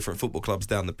scales for different football clubs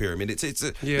down the pyramid.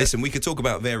 Listen, we could talk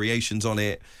about variations on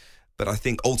it, but I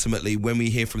think ultimately when we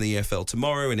hear from the EFL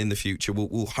tomorrow and in the future,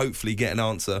 we'll hopefully get an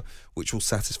answer which will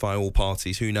satisfy all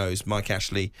parties. Who knows? Mike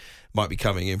Ashley might be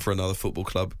coming in for another football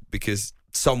club, because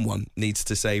someone needs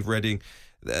to save Reading.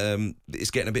 It's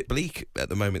getting a bit bleak at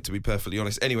the moment, to be perfectly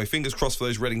honest. Anyway, fingers crossed for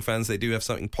those Reading fans. They do have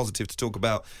something positive to talk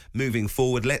about moving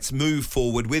forward. Let's move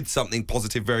forward with something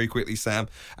positive very quickly, Sam.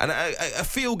 And a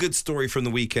feel-good story from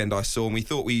the weekend I saw, and we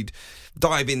thought we'd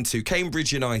dive into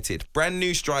Cambridge United. Brand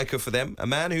new striker for them, a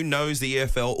man who knows the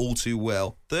EFL all too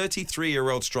well.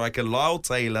 33-year-old striker Lyle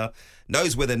Taylor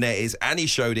knows where the net is, and he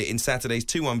showed it in Saturday's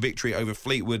 2-1 victory over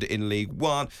Fleetwood in League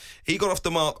One. He got off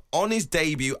the mark on his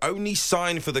debut, only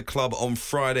signed for the club on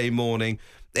Friday morning.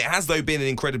 It has, though, been an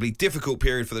incredibly difficult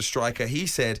period for the striker. He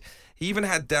said he even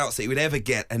had doubts that he would ever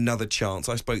get another chance.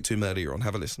 I spoke to him earlier on.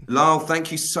 Have a listen. Lyle,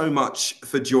 thank you so much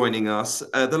for joining us.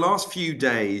 The last few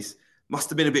days must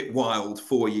have been a bit wild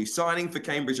for you. Signing for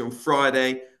Cambridge on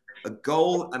Friday, a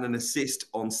goal and an assist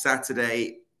on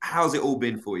Saturday. How's it all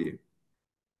been for you?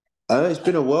 It's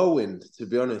been a whirlwind, to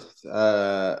be honest.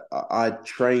 I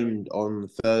trained on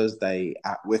Thursday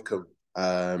at Wickham.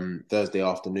 Thursday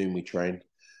afternoon we trained.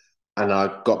 And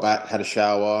I got back, had a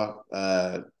shower,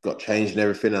 got changed and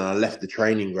everything, and I left the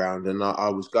training ground. And I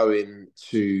was going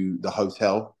to the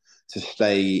hotel to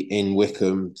stay in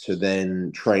Wickham to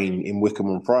then train in Wickham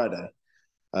on Friday.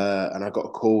 And I got a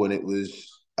call, and it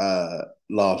was,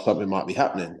 Lars, something might be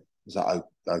happening. I was like,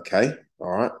 oh, okay,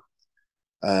 all right.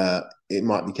 It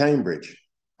might be Cambridge.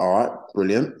 All right,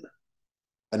 brilliant.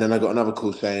 And then I got another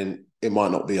call saying it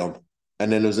might not be on.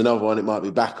 And then there was another one, it might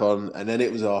be back on, and then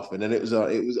it was off, and then it was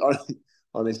on. It was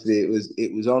honestly,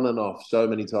 it was on and off so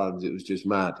many times. It was just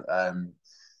mad.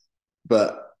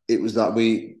 But it was like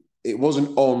it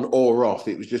wasn't on or off.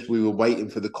 It was just we were waiting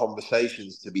for the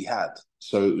conversations to be had.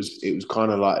 So it was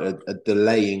kind of like a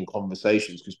delay in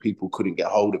conversations because people couldn't get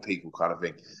hold of people, kind of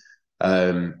thing.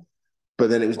 But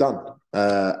then it was done,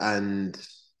 and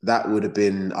that would have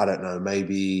been, I don't know,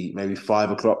 maybe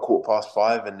 5 o'clock,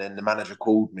 5:15, and then the manager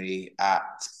called me at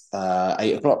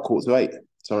 8 o'clock, 7:45,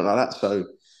 something like that. So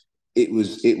it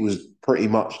was pretty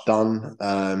much done.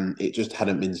 It just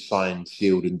hadn't been signed,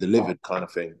 sealed, and delivered, kind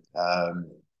of thing.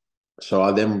 So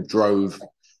I then drove.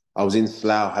 I was in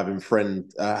Slough having food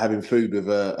with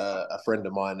a friend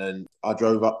of mine, and I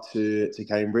drove up to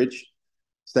Cambridge.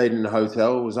 Stayed in the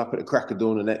hotel, was up at the crack of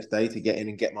dawn the next day to get in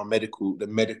and get the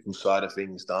medical side of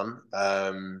things done,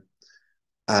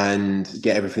 and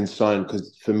get everything signed.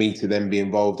 Because for me to then be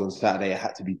involved on Saturday, it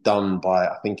had to be done by,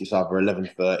 I think it's either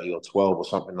 11:30 or 12 or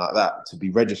something like that to be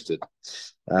registered.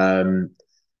 So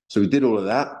we did all of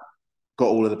that, got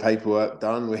all of the paperwork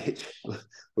done, which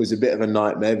was a bit of a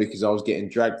nightmare because I was getting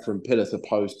dragged from pillar to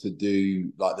post to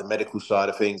do like the medical side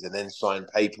of things and then sign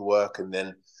paperwork, and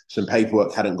then some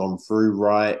paperwork hadn't gone through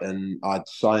right, and I'd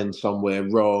signed somewhere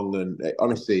wrong. And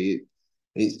honestly,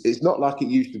 it's not like it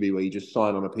used to be where you just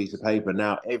sign on a piece of paper.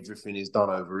 Now everything is done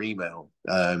over email,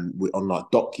 on like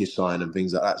DocuSign and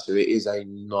things like that. So it is a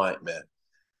nightmare.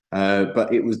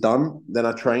 But it was done. Then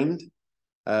I trained,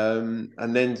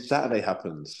 and then Saturday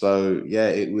happened. So yeah,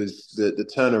 it was the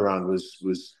turnaround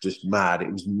was just mad.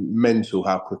 It was mental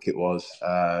how quick it was.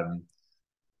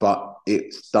 But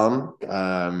it's done.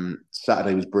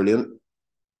 Saturday was brilliant.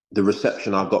 The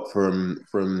reception I got from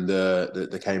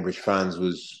the Cambridge fans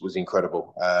was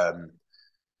incredible.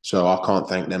 So I can't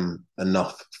thank them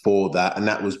enough for that. And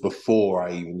that was before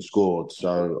I even scored.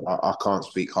 So I can't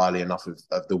speak highly enough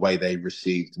of the way they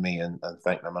received me and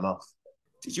thank them enough.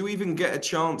 Did you even get a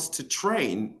chance to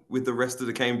train with the rest of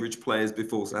the Cambridge players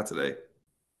before Saturday?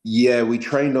 Yeah, we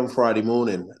trained on Friday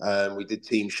morning. We did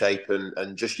team shape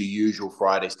and just your usual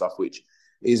Friday stuff, which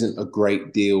isn't a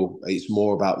great deal. It's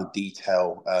more about the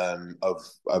detail of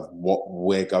what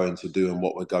we're going to do and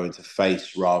what we're going to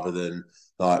face, rather than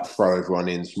like throw everyone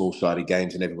in small-sided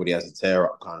games and everybody has a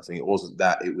tear-up kind of thing. It wasn't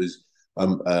that. It was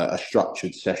a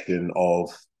structured session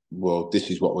of, well, this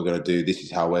is what we're going to do, this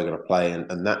is how we're going to play,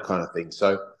 and that kind of thing.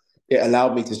 So it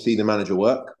allowed me to see the manager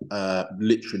work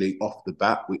literally off the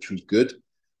bat, which was good.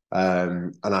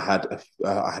 And I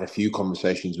had a few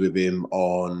conversations with him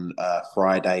on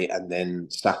Friday and then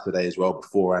Saturday as well,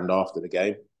 before and after the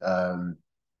game.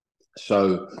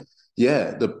 So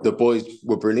yeah, the boys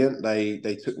were brilliant.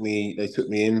 They took me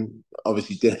in.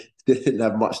 Obviously didn't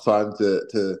have much time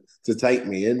to take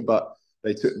me in, but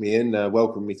they took me in,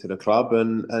 welcomed me to the club,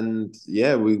 and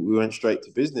yeah, we went straight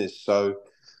to business. So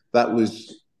that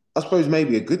was, I suppose,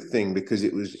 maybe a good thing, because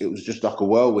it was just like a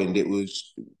whirlwind. It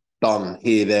was done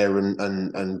here, there,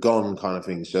 and gone kind of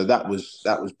thing. So that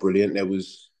was brilliant. There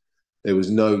was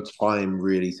no time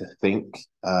really to think,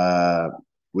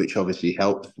 which obviously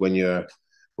helped when you're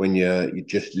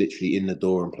just literally in the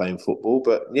door and playing football.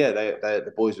 But yeah,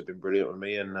 the boys have been brilliant with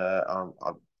me, and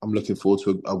I'm looking forward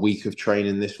to a week of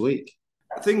training this week.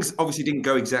 Things obviously didn't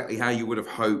go exactly how you would have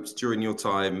hoped during your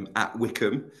time at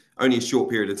Wickham. Only a short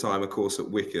period of time, of course,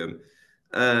 at Wickham.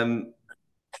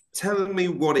 Tell me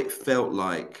what it felt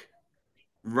like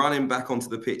running back onto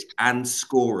the pitch and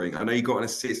scoring. I know you got an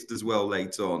assist as well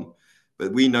later on,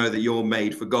 but we know that you're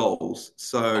made for goals.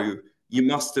 So you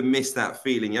must have missed that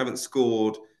feeling. You haven't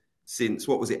scored since,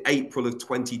 what was it, April of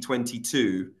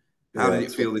 2022. How did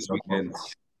it feel this weekend?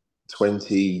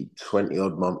 20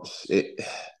 odd months.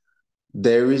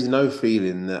 There is no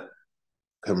feeling that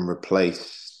can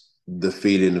replace the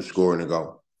feeling of scoring a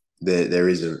goal. There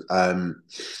isn't.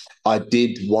 I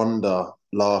did wonder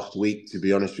last week, to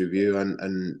be honest with you,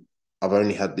 and I've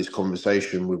only had this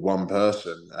conversation with one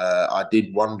person. I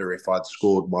did wonder if I'd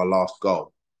scored my last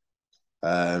goal.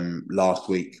 last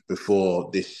week before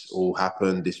this all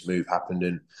happened, this move happened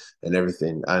and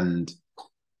everything. And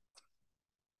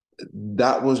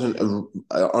that wasn't,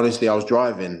 honestly, I was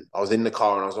driving, I was in the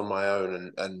car and I was on my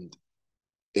own, and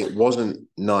it wasn't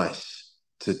nice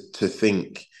to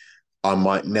think I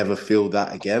might never feel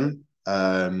that again.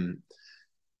 And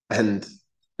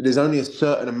there's only a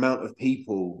certain amount of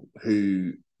people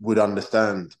who would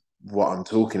understand what I'm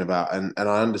talking about. And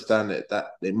I understand that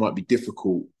it might be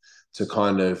difficult to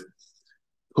kind of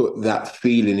put that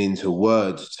feeling into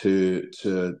words to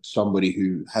somebody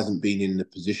who hasn't been in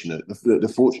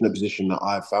the fortunate position that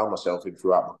I've found myself in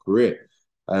throughout my career.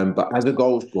 But as a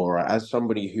goal scorer, as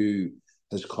somebody who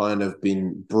has kind of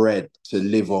been bred to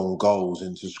live on goals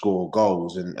and to score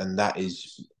goals, and that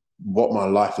is what my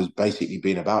life has basically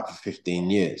been about for 15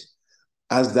 years.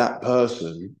 As that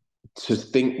person, to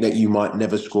think that you might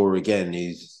never score again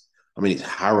is, I mean, it's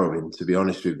harrowing, to be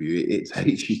honest with you. It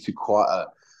takes you to quite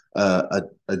a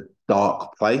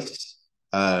dark place.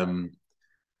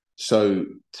 So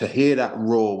to hear that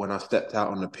roar when I stepped out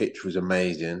on the pitch was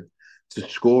amazing. To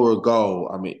score a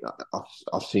goal, I mean,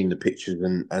 I've seen the pictures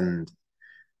and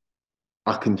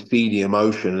I can see the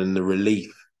emotion and the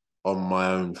relief on my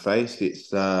own face. It's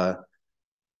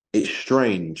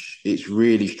strange. It's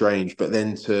really strange. But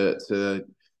then to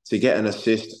get an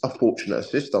assist, a fortunate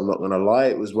assist, I'm not going to lie,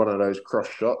 it was one of those cross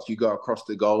shots. You go across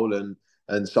the goal and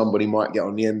somebody might get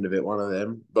on the end of it, one of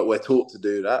them. But we're taught to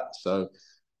do that. So,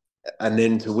 and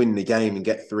then to win the game and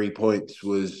get 3 points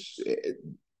was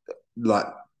like,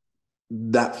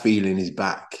 that feeling is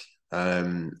back.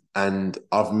 And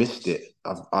I've missed it.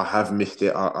 I have missed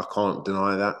it. I can't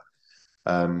deny that.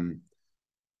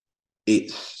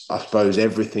 It's, I suppose,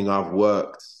 everything I've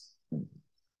worked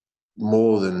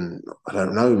more than, I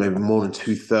don't know, maybe more than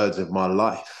 2/3 of my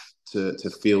life to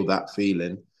feel that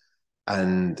feeling.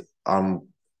 And I'm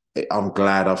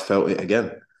glad I felt it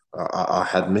again. I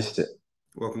had missed it.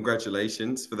 Well,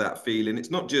 congratulations for that feeling. It's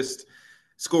not just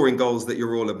scoring goals that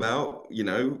you're all about. You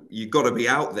know, you've got to be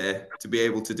out there to be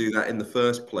able to do that in the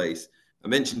first place. I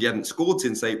mentioned you hadn't scored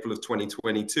since April of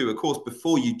 2022. Of course,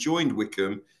 before you joined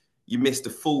Wycombe, you missed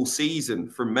a full season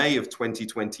from May of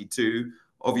 2022.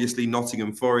 Obviously,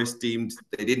 Nottingham Forest deemed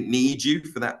they didn't need you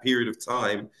for that period of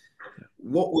time.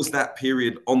 What was that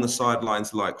period on the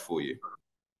sidelines like for you?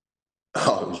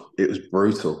 Oh, it was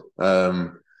brutal.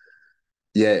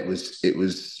 Yeah, it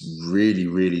was really,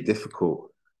 really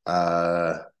difficult.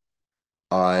 I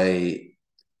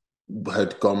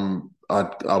had gone.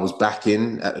 I was back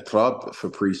in at the club for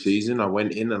pre-season. I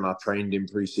went in and I trained in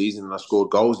pre-season and I scored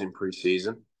goals in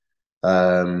pre-season.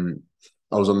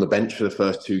 I was on the bench for the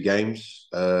first 2 games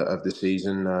of the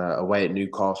season, away at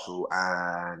Newcastle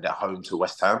and at home to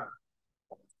West Ham.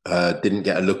 Didn't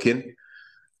get a look in,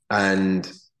 and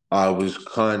I was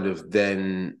kind of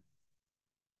then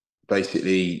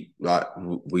basically like,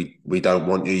 we don't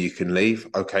want you. You can leave.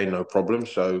 Okay, no problem.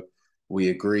 So we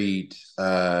agreed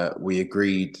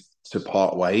to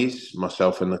part ways,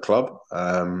 myself and the club.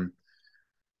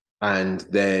 And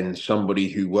then somebody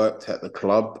who worked at the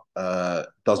club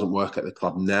doesn't work at the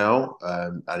club now,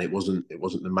 and it wasn't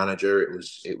the manager. It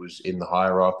was in the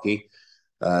hierarchy.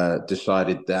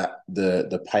 Decided that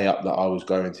the pay up that I was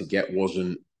going to get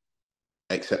wasn't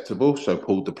acceptable, so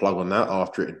pulled the plug on that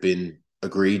after it had been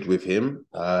agreed with him.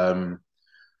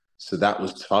 So that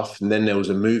was tough. And then there was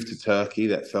a move to Turkey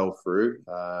that fell through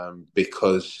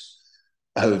because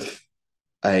of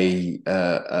I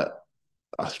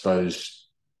suppose,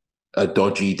 a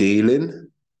dodgy dealing,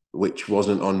 which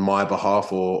wasn't on my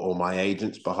behalf or my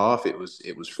agent's behalf. It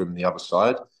was from the other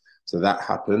side. So that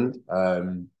happened.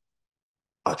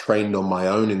 I trained on my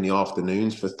own in the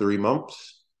afternoons for 3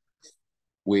 months,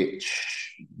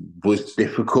 which was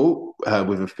difficult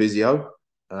with a physio.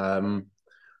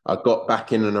 I got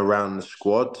back in and around the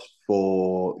squad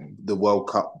for the World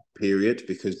Cup period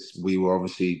because we were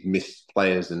obviously missed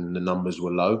players and the numbers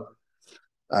were low.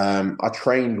 I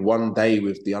trained one day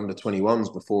with the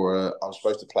under-21s before I was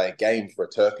supposed to play a game for a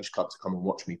Turkish club to come and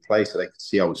watch me play so they could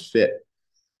see I was fit.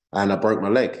 And I broke my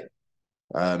leg.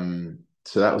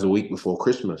 So that was a week before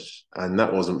Christmas, and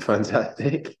that wasn't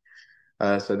fantastic.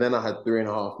 So then I had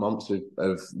 3.5 months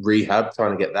of rehab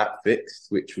trying to get that fixed,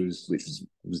 which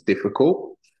was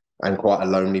difficult and quite a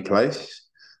lonely place.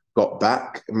 Got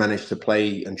back, managed to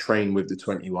play and train with the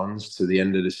 21s to the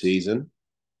end of the season.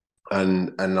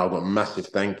 And I got a massive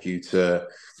thank you to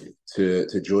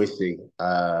Joycey,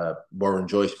 Warren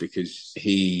Joyce, because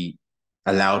he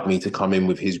allowed me to come in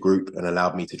with his group and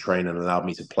allowed me to train and allowed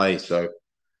me to play. So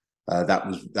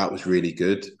that was really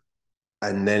good.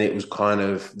 And then it was kind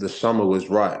of, the summer was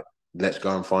right. Let's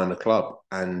go and find a club.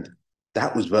 And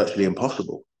that was virtually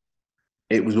impossible.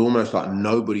 It was almost like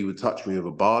nobody would touch me with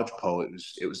a barge pole.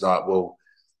 It was like, well,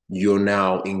 you're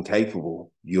now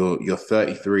incapable. You're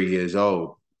 33 years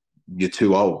old. You're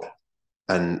too old.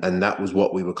 And that was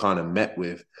what we were kind of met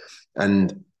with.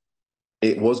 And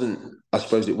I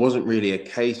suppose it wasn't really a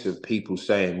case of people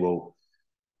saying, well,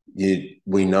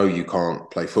 we know you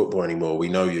can't play football anymore. We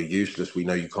know you're useless. We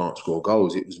know you can't score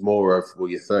goals. It was more of, well,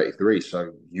 you're 33,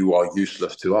 so you are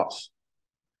useless to us.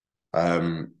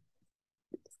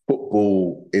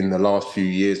 Football in the last few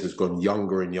years has gone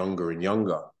younger and younger and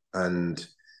younger. And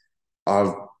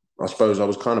I suppose I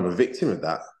was kind of a victim of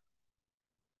that.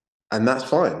 And that's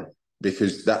fine,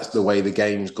 because that's the way the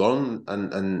game's gone,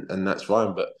 and that's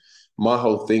fine. But my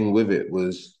whole thing with it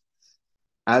was,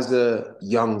 as a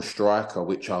young striker,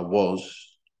 which I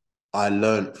was, I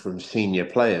learnt from senior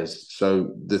players.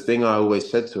 So the thing I always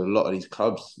said to a lot of these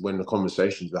clubs when the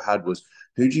conversations were had was,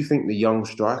 who do you think the young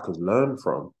strikers learn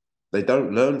from? They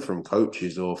don't learn from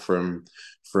coaches or from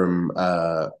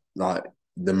like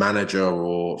the manager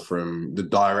or from the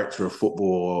director of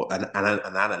football or an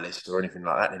analyst or anything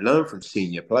like that. They learn from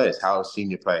senior players, how a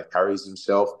senior player carries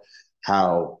himself,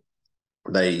 how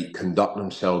they conduct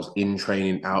themselves in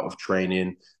training, out of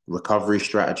training, recovery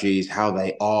strategies, how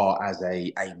they are as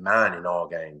a man in our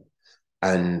game.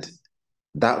 And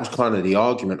that was kind of the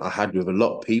argument I had with a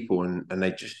lot of people, and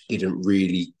they just didn't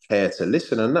really care to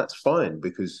listen. And that's fine,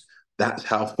 because that's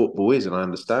how football is, and I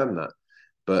understand that.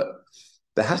 But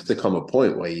there has to come a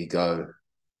point where you go,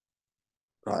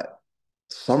 right,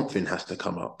 something has to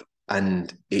come up.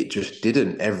 And it just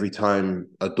didn't. Every time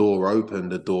a door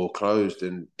opened, a door closed,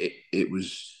 and it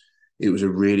was a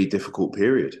really difficult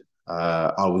period.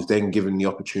 I was then given the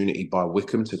opportunity by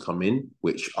Wycombe to come in,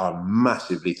 which I'm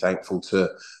massively thankful to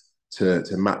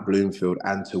Matt Bloomfield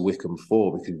and to Wycombe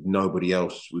for, because nobody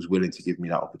else was willing to give me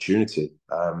that opportunity.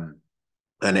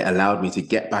 And it allowed me to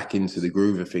get back into the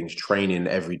groove of things, training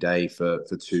every day for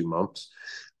 2 months.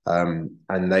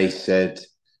 And they said,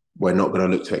 we're not going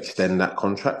to look to extend that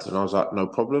contract. And I was like, no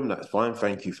problem, that's fine.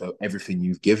 Thank you for everything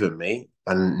you've given me.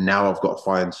 And now I've got to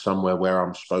find somewhere where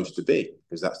I'm supposed to be,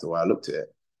 because that's the way I looked at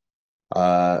it.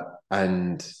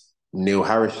 And Neil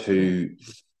Harris, who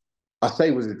I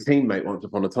say was a teammate once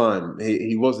upon a time.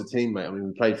 He was a teammate. I mean,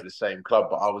 we played for the same club,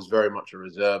 but I was very much a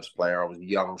reserves player. I was a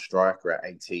young striker at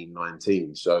 18,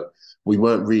 19. So we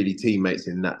weren't really teammates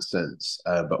in that sense,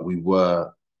 but we were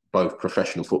both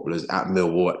professional footballers at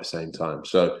Millwall at the same time.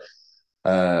 So,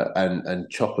 and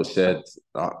Chopper said,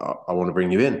 I want to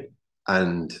bring you in.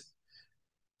 And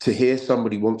to hear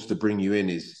somebody wants to bring you in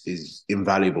is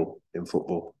invaluable in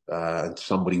football, and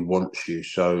somebody wants you.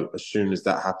 So as soon as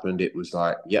that happened, it was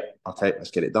like, yep, okay,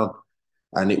 let's get it done.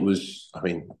 And it was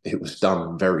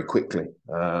done very quickly.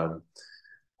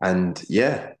 And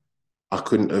yeah, I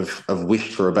couldn't have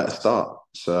wished for a better start.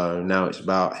 So now it's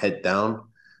about head down,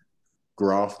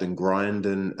 graft and grind,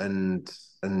 and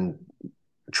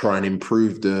try and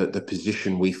improve the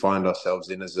position we find ourselves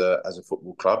in as a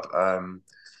football club.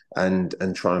 And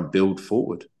try and build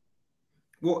forward.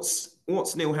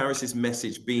 What's Neil Harris's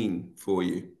message been for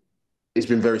you? It's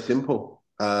been very simple.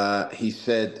 He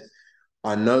said,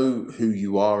 I know who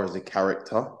you are as a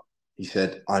character. He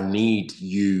said, I need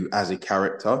you as a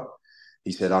character.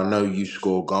 He said, I know you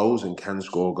score goals and can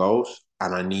score goals,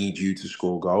 and I need you to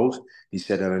score goals. He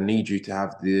said, and I need you to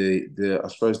have the I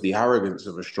suppose, the arrogance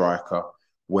of a striker,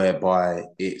 whereby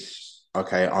it's,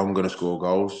 okay, I'm going to score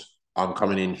goals. I'm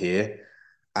coming in here,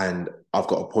 and I've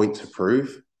got a point to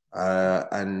prove.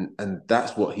 And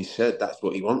that's what he said. That's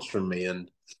what he wants from me. And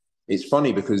it's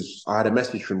funny because I had a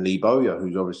message from Lee Bowyer,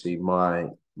 who's obviously my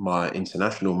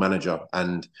international manager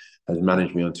and has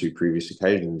managed me on 2 previous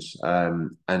occasions.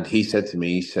 And he said to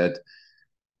me,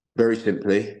 very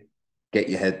simply, get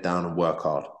your head down and work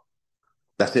hard.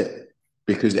 That's it.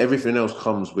 Because everything else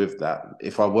comes with that.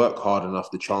 If I work hard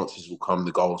enough, the chances will come,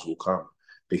 the goals will come.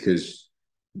 Because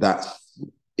that's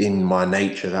in my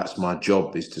nature, that's my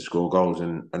job, is to score goals,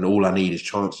 and all I need is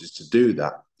chances to do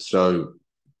that. So,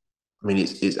 I mean,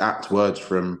 it's apt words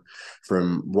from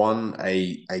one,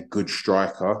 a good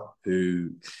striker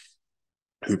who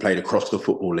played across the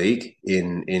Football League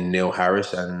in Neil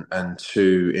Harris, and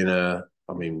 2,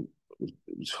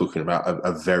 talking about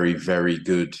a very, very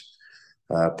good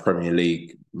Premier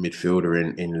League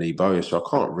midfielder in Lee Bowyer. So I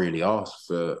can't really ask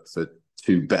for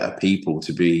 2 better people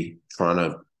to be trying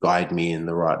to guide me in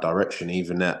the right direction,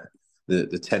 even at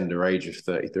the tender age of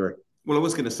 33. Well, I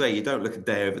was going to say, you don't look a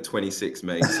day over 26,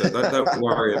 mate, so don't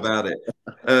worry about it.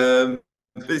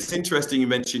 But it's interesting you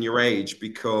mention your age,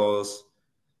 because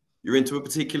you're into a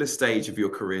particular stage of your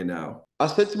career now. I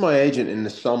said to my agent in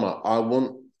the summer, I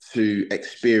want to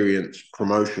experience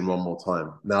promotion one more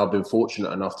time. Now, I've been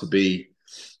fortunate enough to be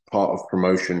part of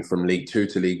promotion from League Two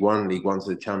to League One to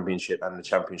the Championship, and the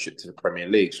Championship to the Premier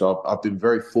League. So I've been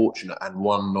very fortunate and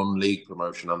won non-league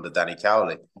promotion under Danny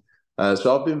Cowley.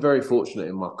 So I've been very fortunate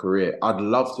in my career. I'd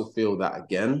love to feel that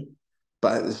again,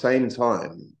 but at the same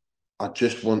time, I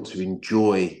just want to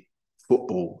enjoy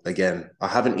football again. I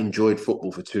haven't enjoyed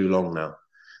football for too long now.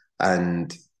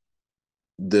 And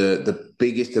the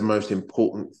biggest and most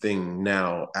important thing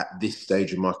now at this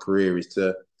stage of my career is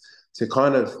to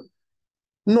kind of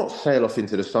not sail off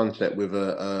into the sunset with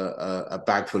a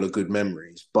bag full of good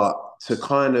memories, but to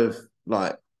kind of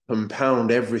like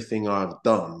compound everything I've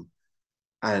done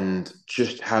and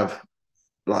just have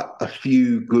like a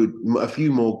few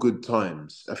more good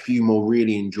times, a few more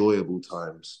really enjoyable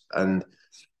times. And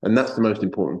that's the most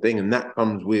important thing. And that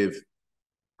comes with,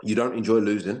 you don't enjoy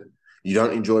losing, you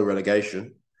don't enjoy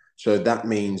relegation. So that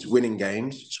means winning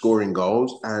games, scoring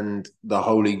goals, and the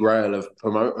holy grail of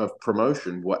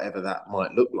promotion, whatever that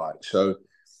might look like. So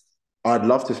I'd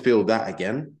love to feel that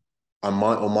again. I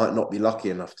might or might not be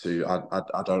lucky enough to.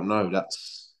 I don't know.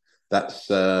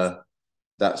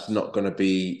 That's not going to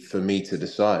be for me to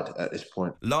decide at this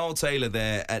point. Lyle Taylor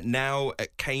there, now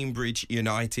at Cambridge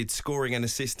United, scoring and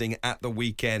assisting at the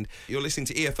weekend. You're listening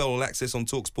to EFL All Access on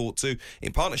TalkSport 2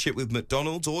 in partnership with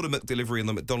McDonald's. Order McDelivery on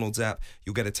the McDonald's app.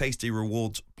 You'll get a tasty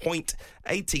rewards point.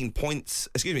 18 points.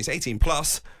 It's 18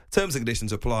 plus. Terms and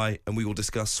conditions apply, and we will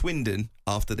discuss Swindon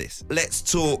after this. Let's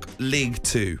talk League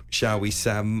Two, shall we,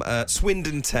 Sam?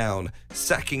 Swindon Town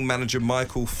sacking manager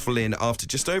Michael Flynn after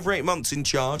just over 8 months in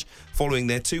charge, following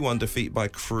their 2-1 defeat by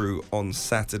Crewe on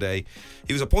Saturday.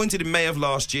 He was appointed in May of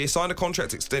last year, signed a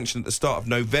contract extension at the start of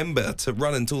November to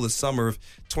run until the summer of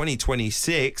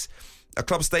 2026. A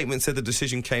club statement said the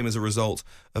decision came as a result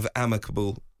of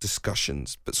amicable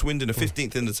discussions. But Swindon are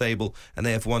 15th in the table, and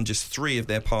they have won just 3 of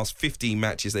their past 15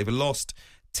 matches. They've lost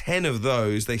 10 of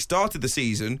those. They started the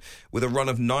season with a run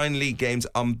of 9 league games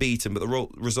unbeaten, but the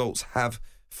results have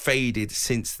faded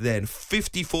since then.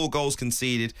 54 goals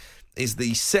conceded is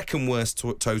the second worst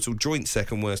total, joint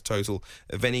second worst total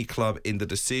of any club in the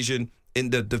division.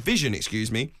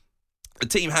 A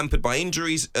team hampered by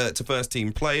injuries to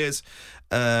first-team players.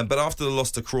 But after the loss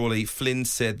to Crawley, Flynn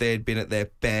said they had been at their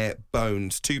bare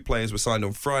bones. 2 players were signed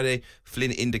on Friday,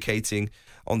 Flynn indicating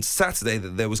on Saturday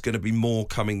that there was going to be more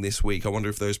coming this week. I wonder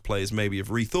if those players maybe have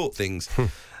rethought things.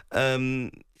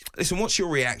 Listen, what's your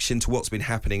reaction to what's been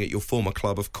happening at your former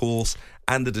club, of course,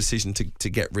 and the decision to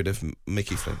get rid of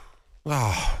Mickey Flynn?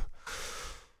 Oh,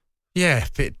 yeah,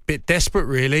 bit desperate,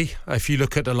 really. If you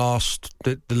look at the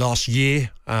last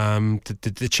year,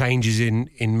 the changes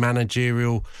in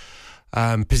managerial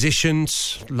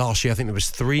positions. Last year, I think there was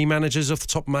 3 managers off the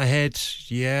top of my head.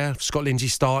 Yeah, Scott Lindsay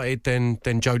started, then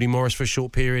Jody Morris for a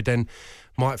short period, then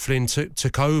Mike Flynn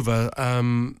took over.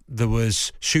 There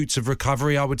was shoots of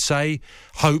recovery, I would say,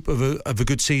 hope of a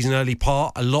good season early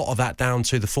part. A lot of that down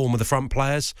to the form of the front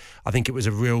players. I think it was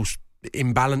a real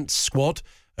imbalanced squad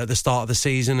at the start of the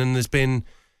season, and there's been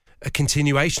a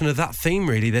continuation of that theme,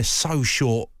 really. They're so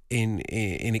short in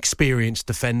experienced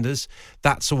defenders.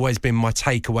 That's always been my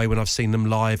takeaway when I've seen them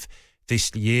live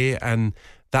this year, and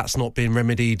that's not been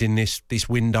remedied in this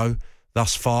window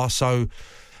thus far. So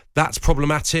that's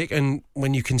problematic. And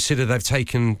when you consider they've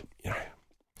taken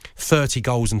 30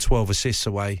 goals and 12 assists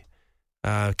away,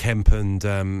 Kemp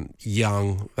and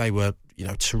Young, they were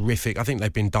terrific. I think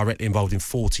they've been directly involved in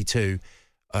 42,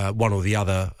 one or the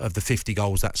other of the 50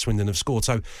 goals that Swindon have scored.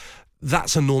 So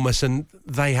that's enormous, and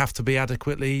they have to be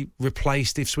adequately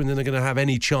replaced if Swindon are going to have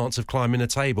any chance of climbing a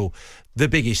table. The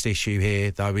biggest issue here,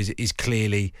 though, is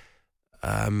clearly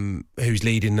who's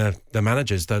leading the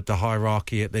managers, the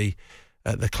hierarchy at the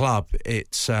club.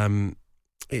 It's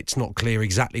not clear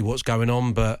exactly what's going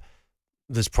on, but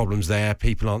there's problems there.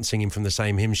 People aren't singing from the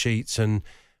same hymn sheets, and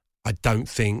I don't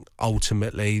think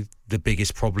ultimately the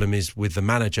biggest problem is with the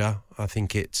manager. I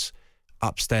think it's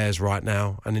upstairs right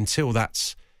now, and until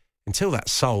that's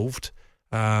solved,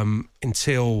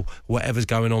 until whatever's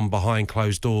going on behind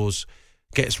closed doors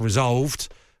gets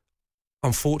resolved,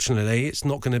 unfortunately, it's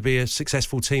not going to be a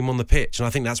successful team on the pitch. And I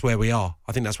think that's where we are.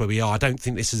 I don't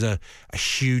think this is a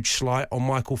huge slight on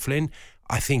Michael Flynn.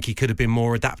 I think he could have been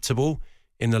more adaptable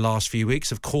in the last few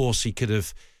weeks. Of course, he could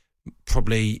have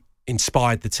probably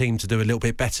inspired the team to do a little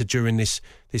bit better during this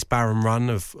barren run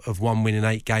of 1 win in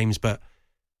 8 games, but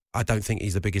I don't think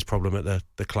he's the biggest problem at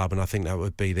the club, and I think that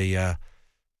would be the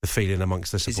feeling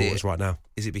amongst the supporters right now.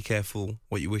 Is it be careful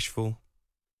what you wish for?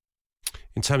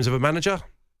 In terms of a manager?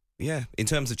 Yeah, in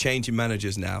terms of changing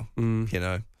managers now,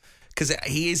 because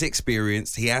he is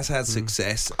experienced. He has had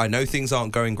success. I know things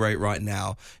aren't going great right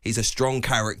now. He's a strong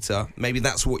character. Maybe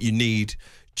that's what you need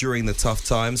during the tough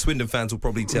times. Swindon fans will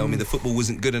probably tell me the football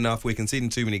wasn't good enough. We're conceding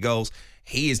too many goals.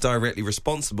 He is directly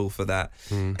responsible for that.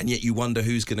 And yet you wonder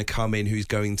who's going to come in, who's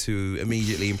going to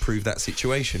immediately improve that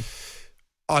situation.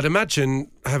 I'd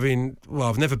imagine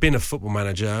I've never been a football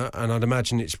manager, and I'd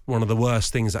imagine it's one of the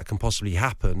worst things that can possibly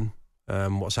happen.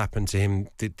 What's happened to him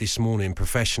this morning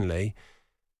professionally,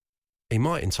 he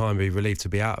might in time be relieved to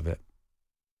be out of it,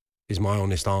 is my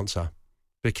honest answer.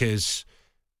 Because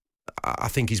I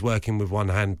think he's working with one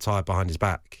hand tied behind his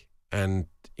back. And,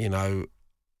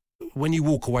 when you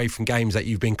walk away from games that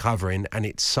you've been covering and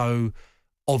it's so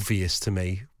obvious to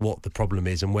me what the problem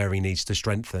is and where he needs to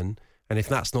strengthen, and if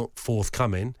that's not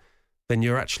forthcoming, then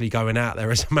you're actually going out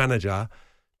there as a manager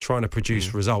trying to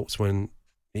produce results when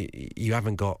you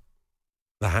haven't got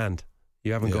the hand.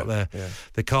 You haven't got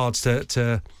the cards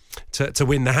to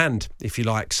win the hand, if you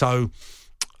like. So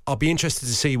I'll be interested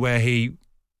to see where he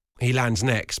lands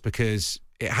next, because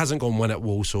it hasn't gone well at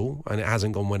Walsall and it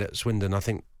hasn't gone well at Swindon. I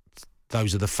think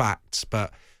those are the facts,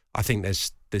 but I think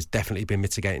there's definitely been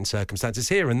mitigating circumstances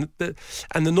here. And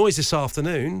the noise this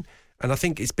afternoon, and I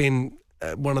think it's been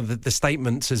one of the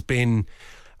statements has been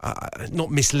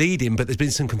not misleading, but there's been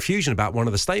some confusion about one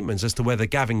of the statements as to whether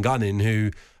Gavin Gunning,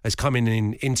 who has come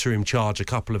in interim charge a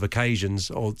couple of occasions,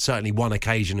 or certainly one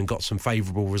occasion and got some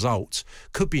favourable results,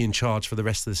 could be in charge for the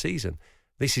rest of the season.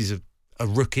 This is a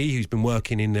rookie who's been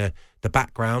working in the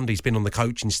background. He's been on the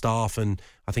coaching staff, and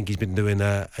I think he's been doing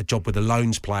a job with the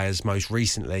loans players most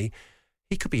recently.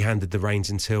 He could be handed the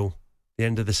reins until the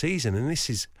end of the season. And this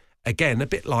is, again, a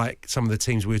bit like some of the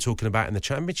teams we were talking about in the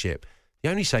Championship. The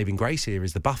only saving grace here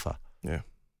is the buffer. Yeah.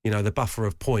 The buffer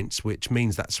of points, which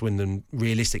means that Swindon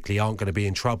realistically aren't going to be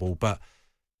in trouble. But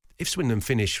if Swindon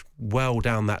finish well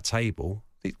down that table,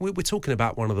 we're talking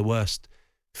about one of the worst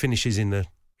finishes in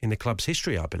the club's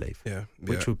history, I believe. Yeah.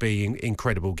 Which would be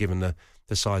incredible given the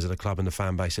size of the club and the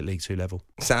fan base at League 2 level.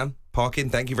 Sam Parkin,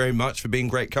 thank you very much for being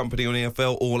great company on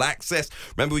EFL All Access.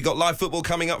 Remember, we got live football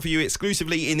coming up for you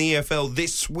exclusively in EFL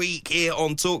this week here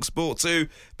on TalkSport 2.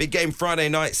 Big game Friday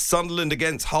night, Sunderland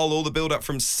against Hull. All the build-up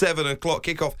from 7 o'clock.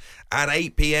 Kickoff at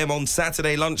 8 p.m. on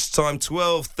Saturday lunchtime,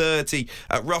 12:30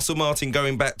 at Russell Martin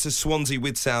going back to Swansea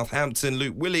with Southampton.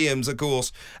 Luke Williams, of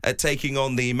course, taking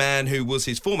on the man who was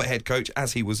his former head coach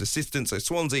as he was assistant. So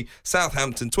Swansea,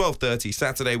 Southampton, 12:30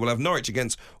 Saturday. We'll have Norwich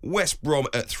against West Brom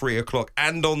at 3 o'clock.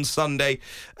 And on Sunday,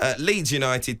 Leeds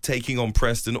United taking on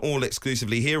Preston, all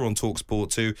exclusively here on TalkSport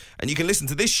 2. And you can listen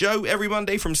to this show every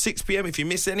Monday from 6 p.m. If you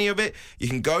miss any of it, you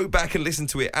can go back and listen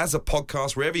to it as a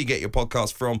podcast wherever you get your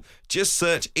podcast from. Just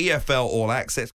search EFL All Access.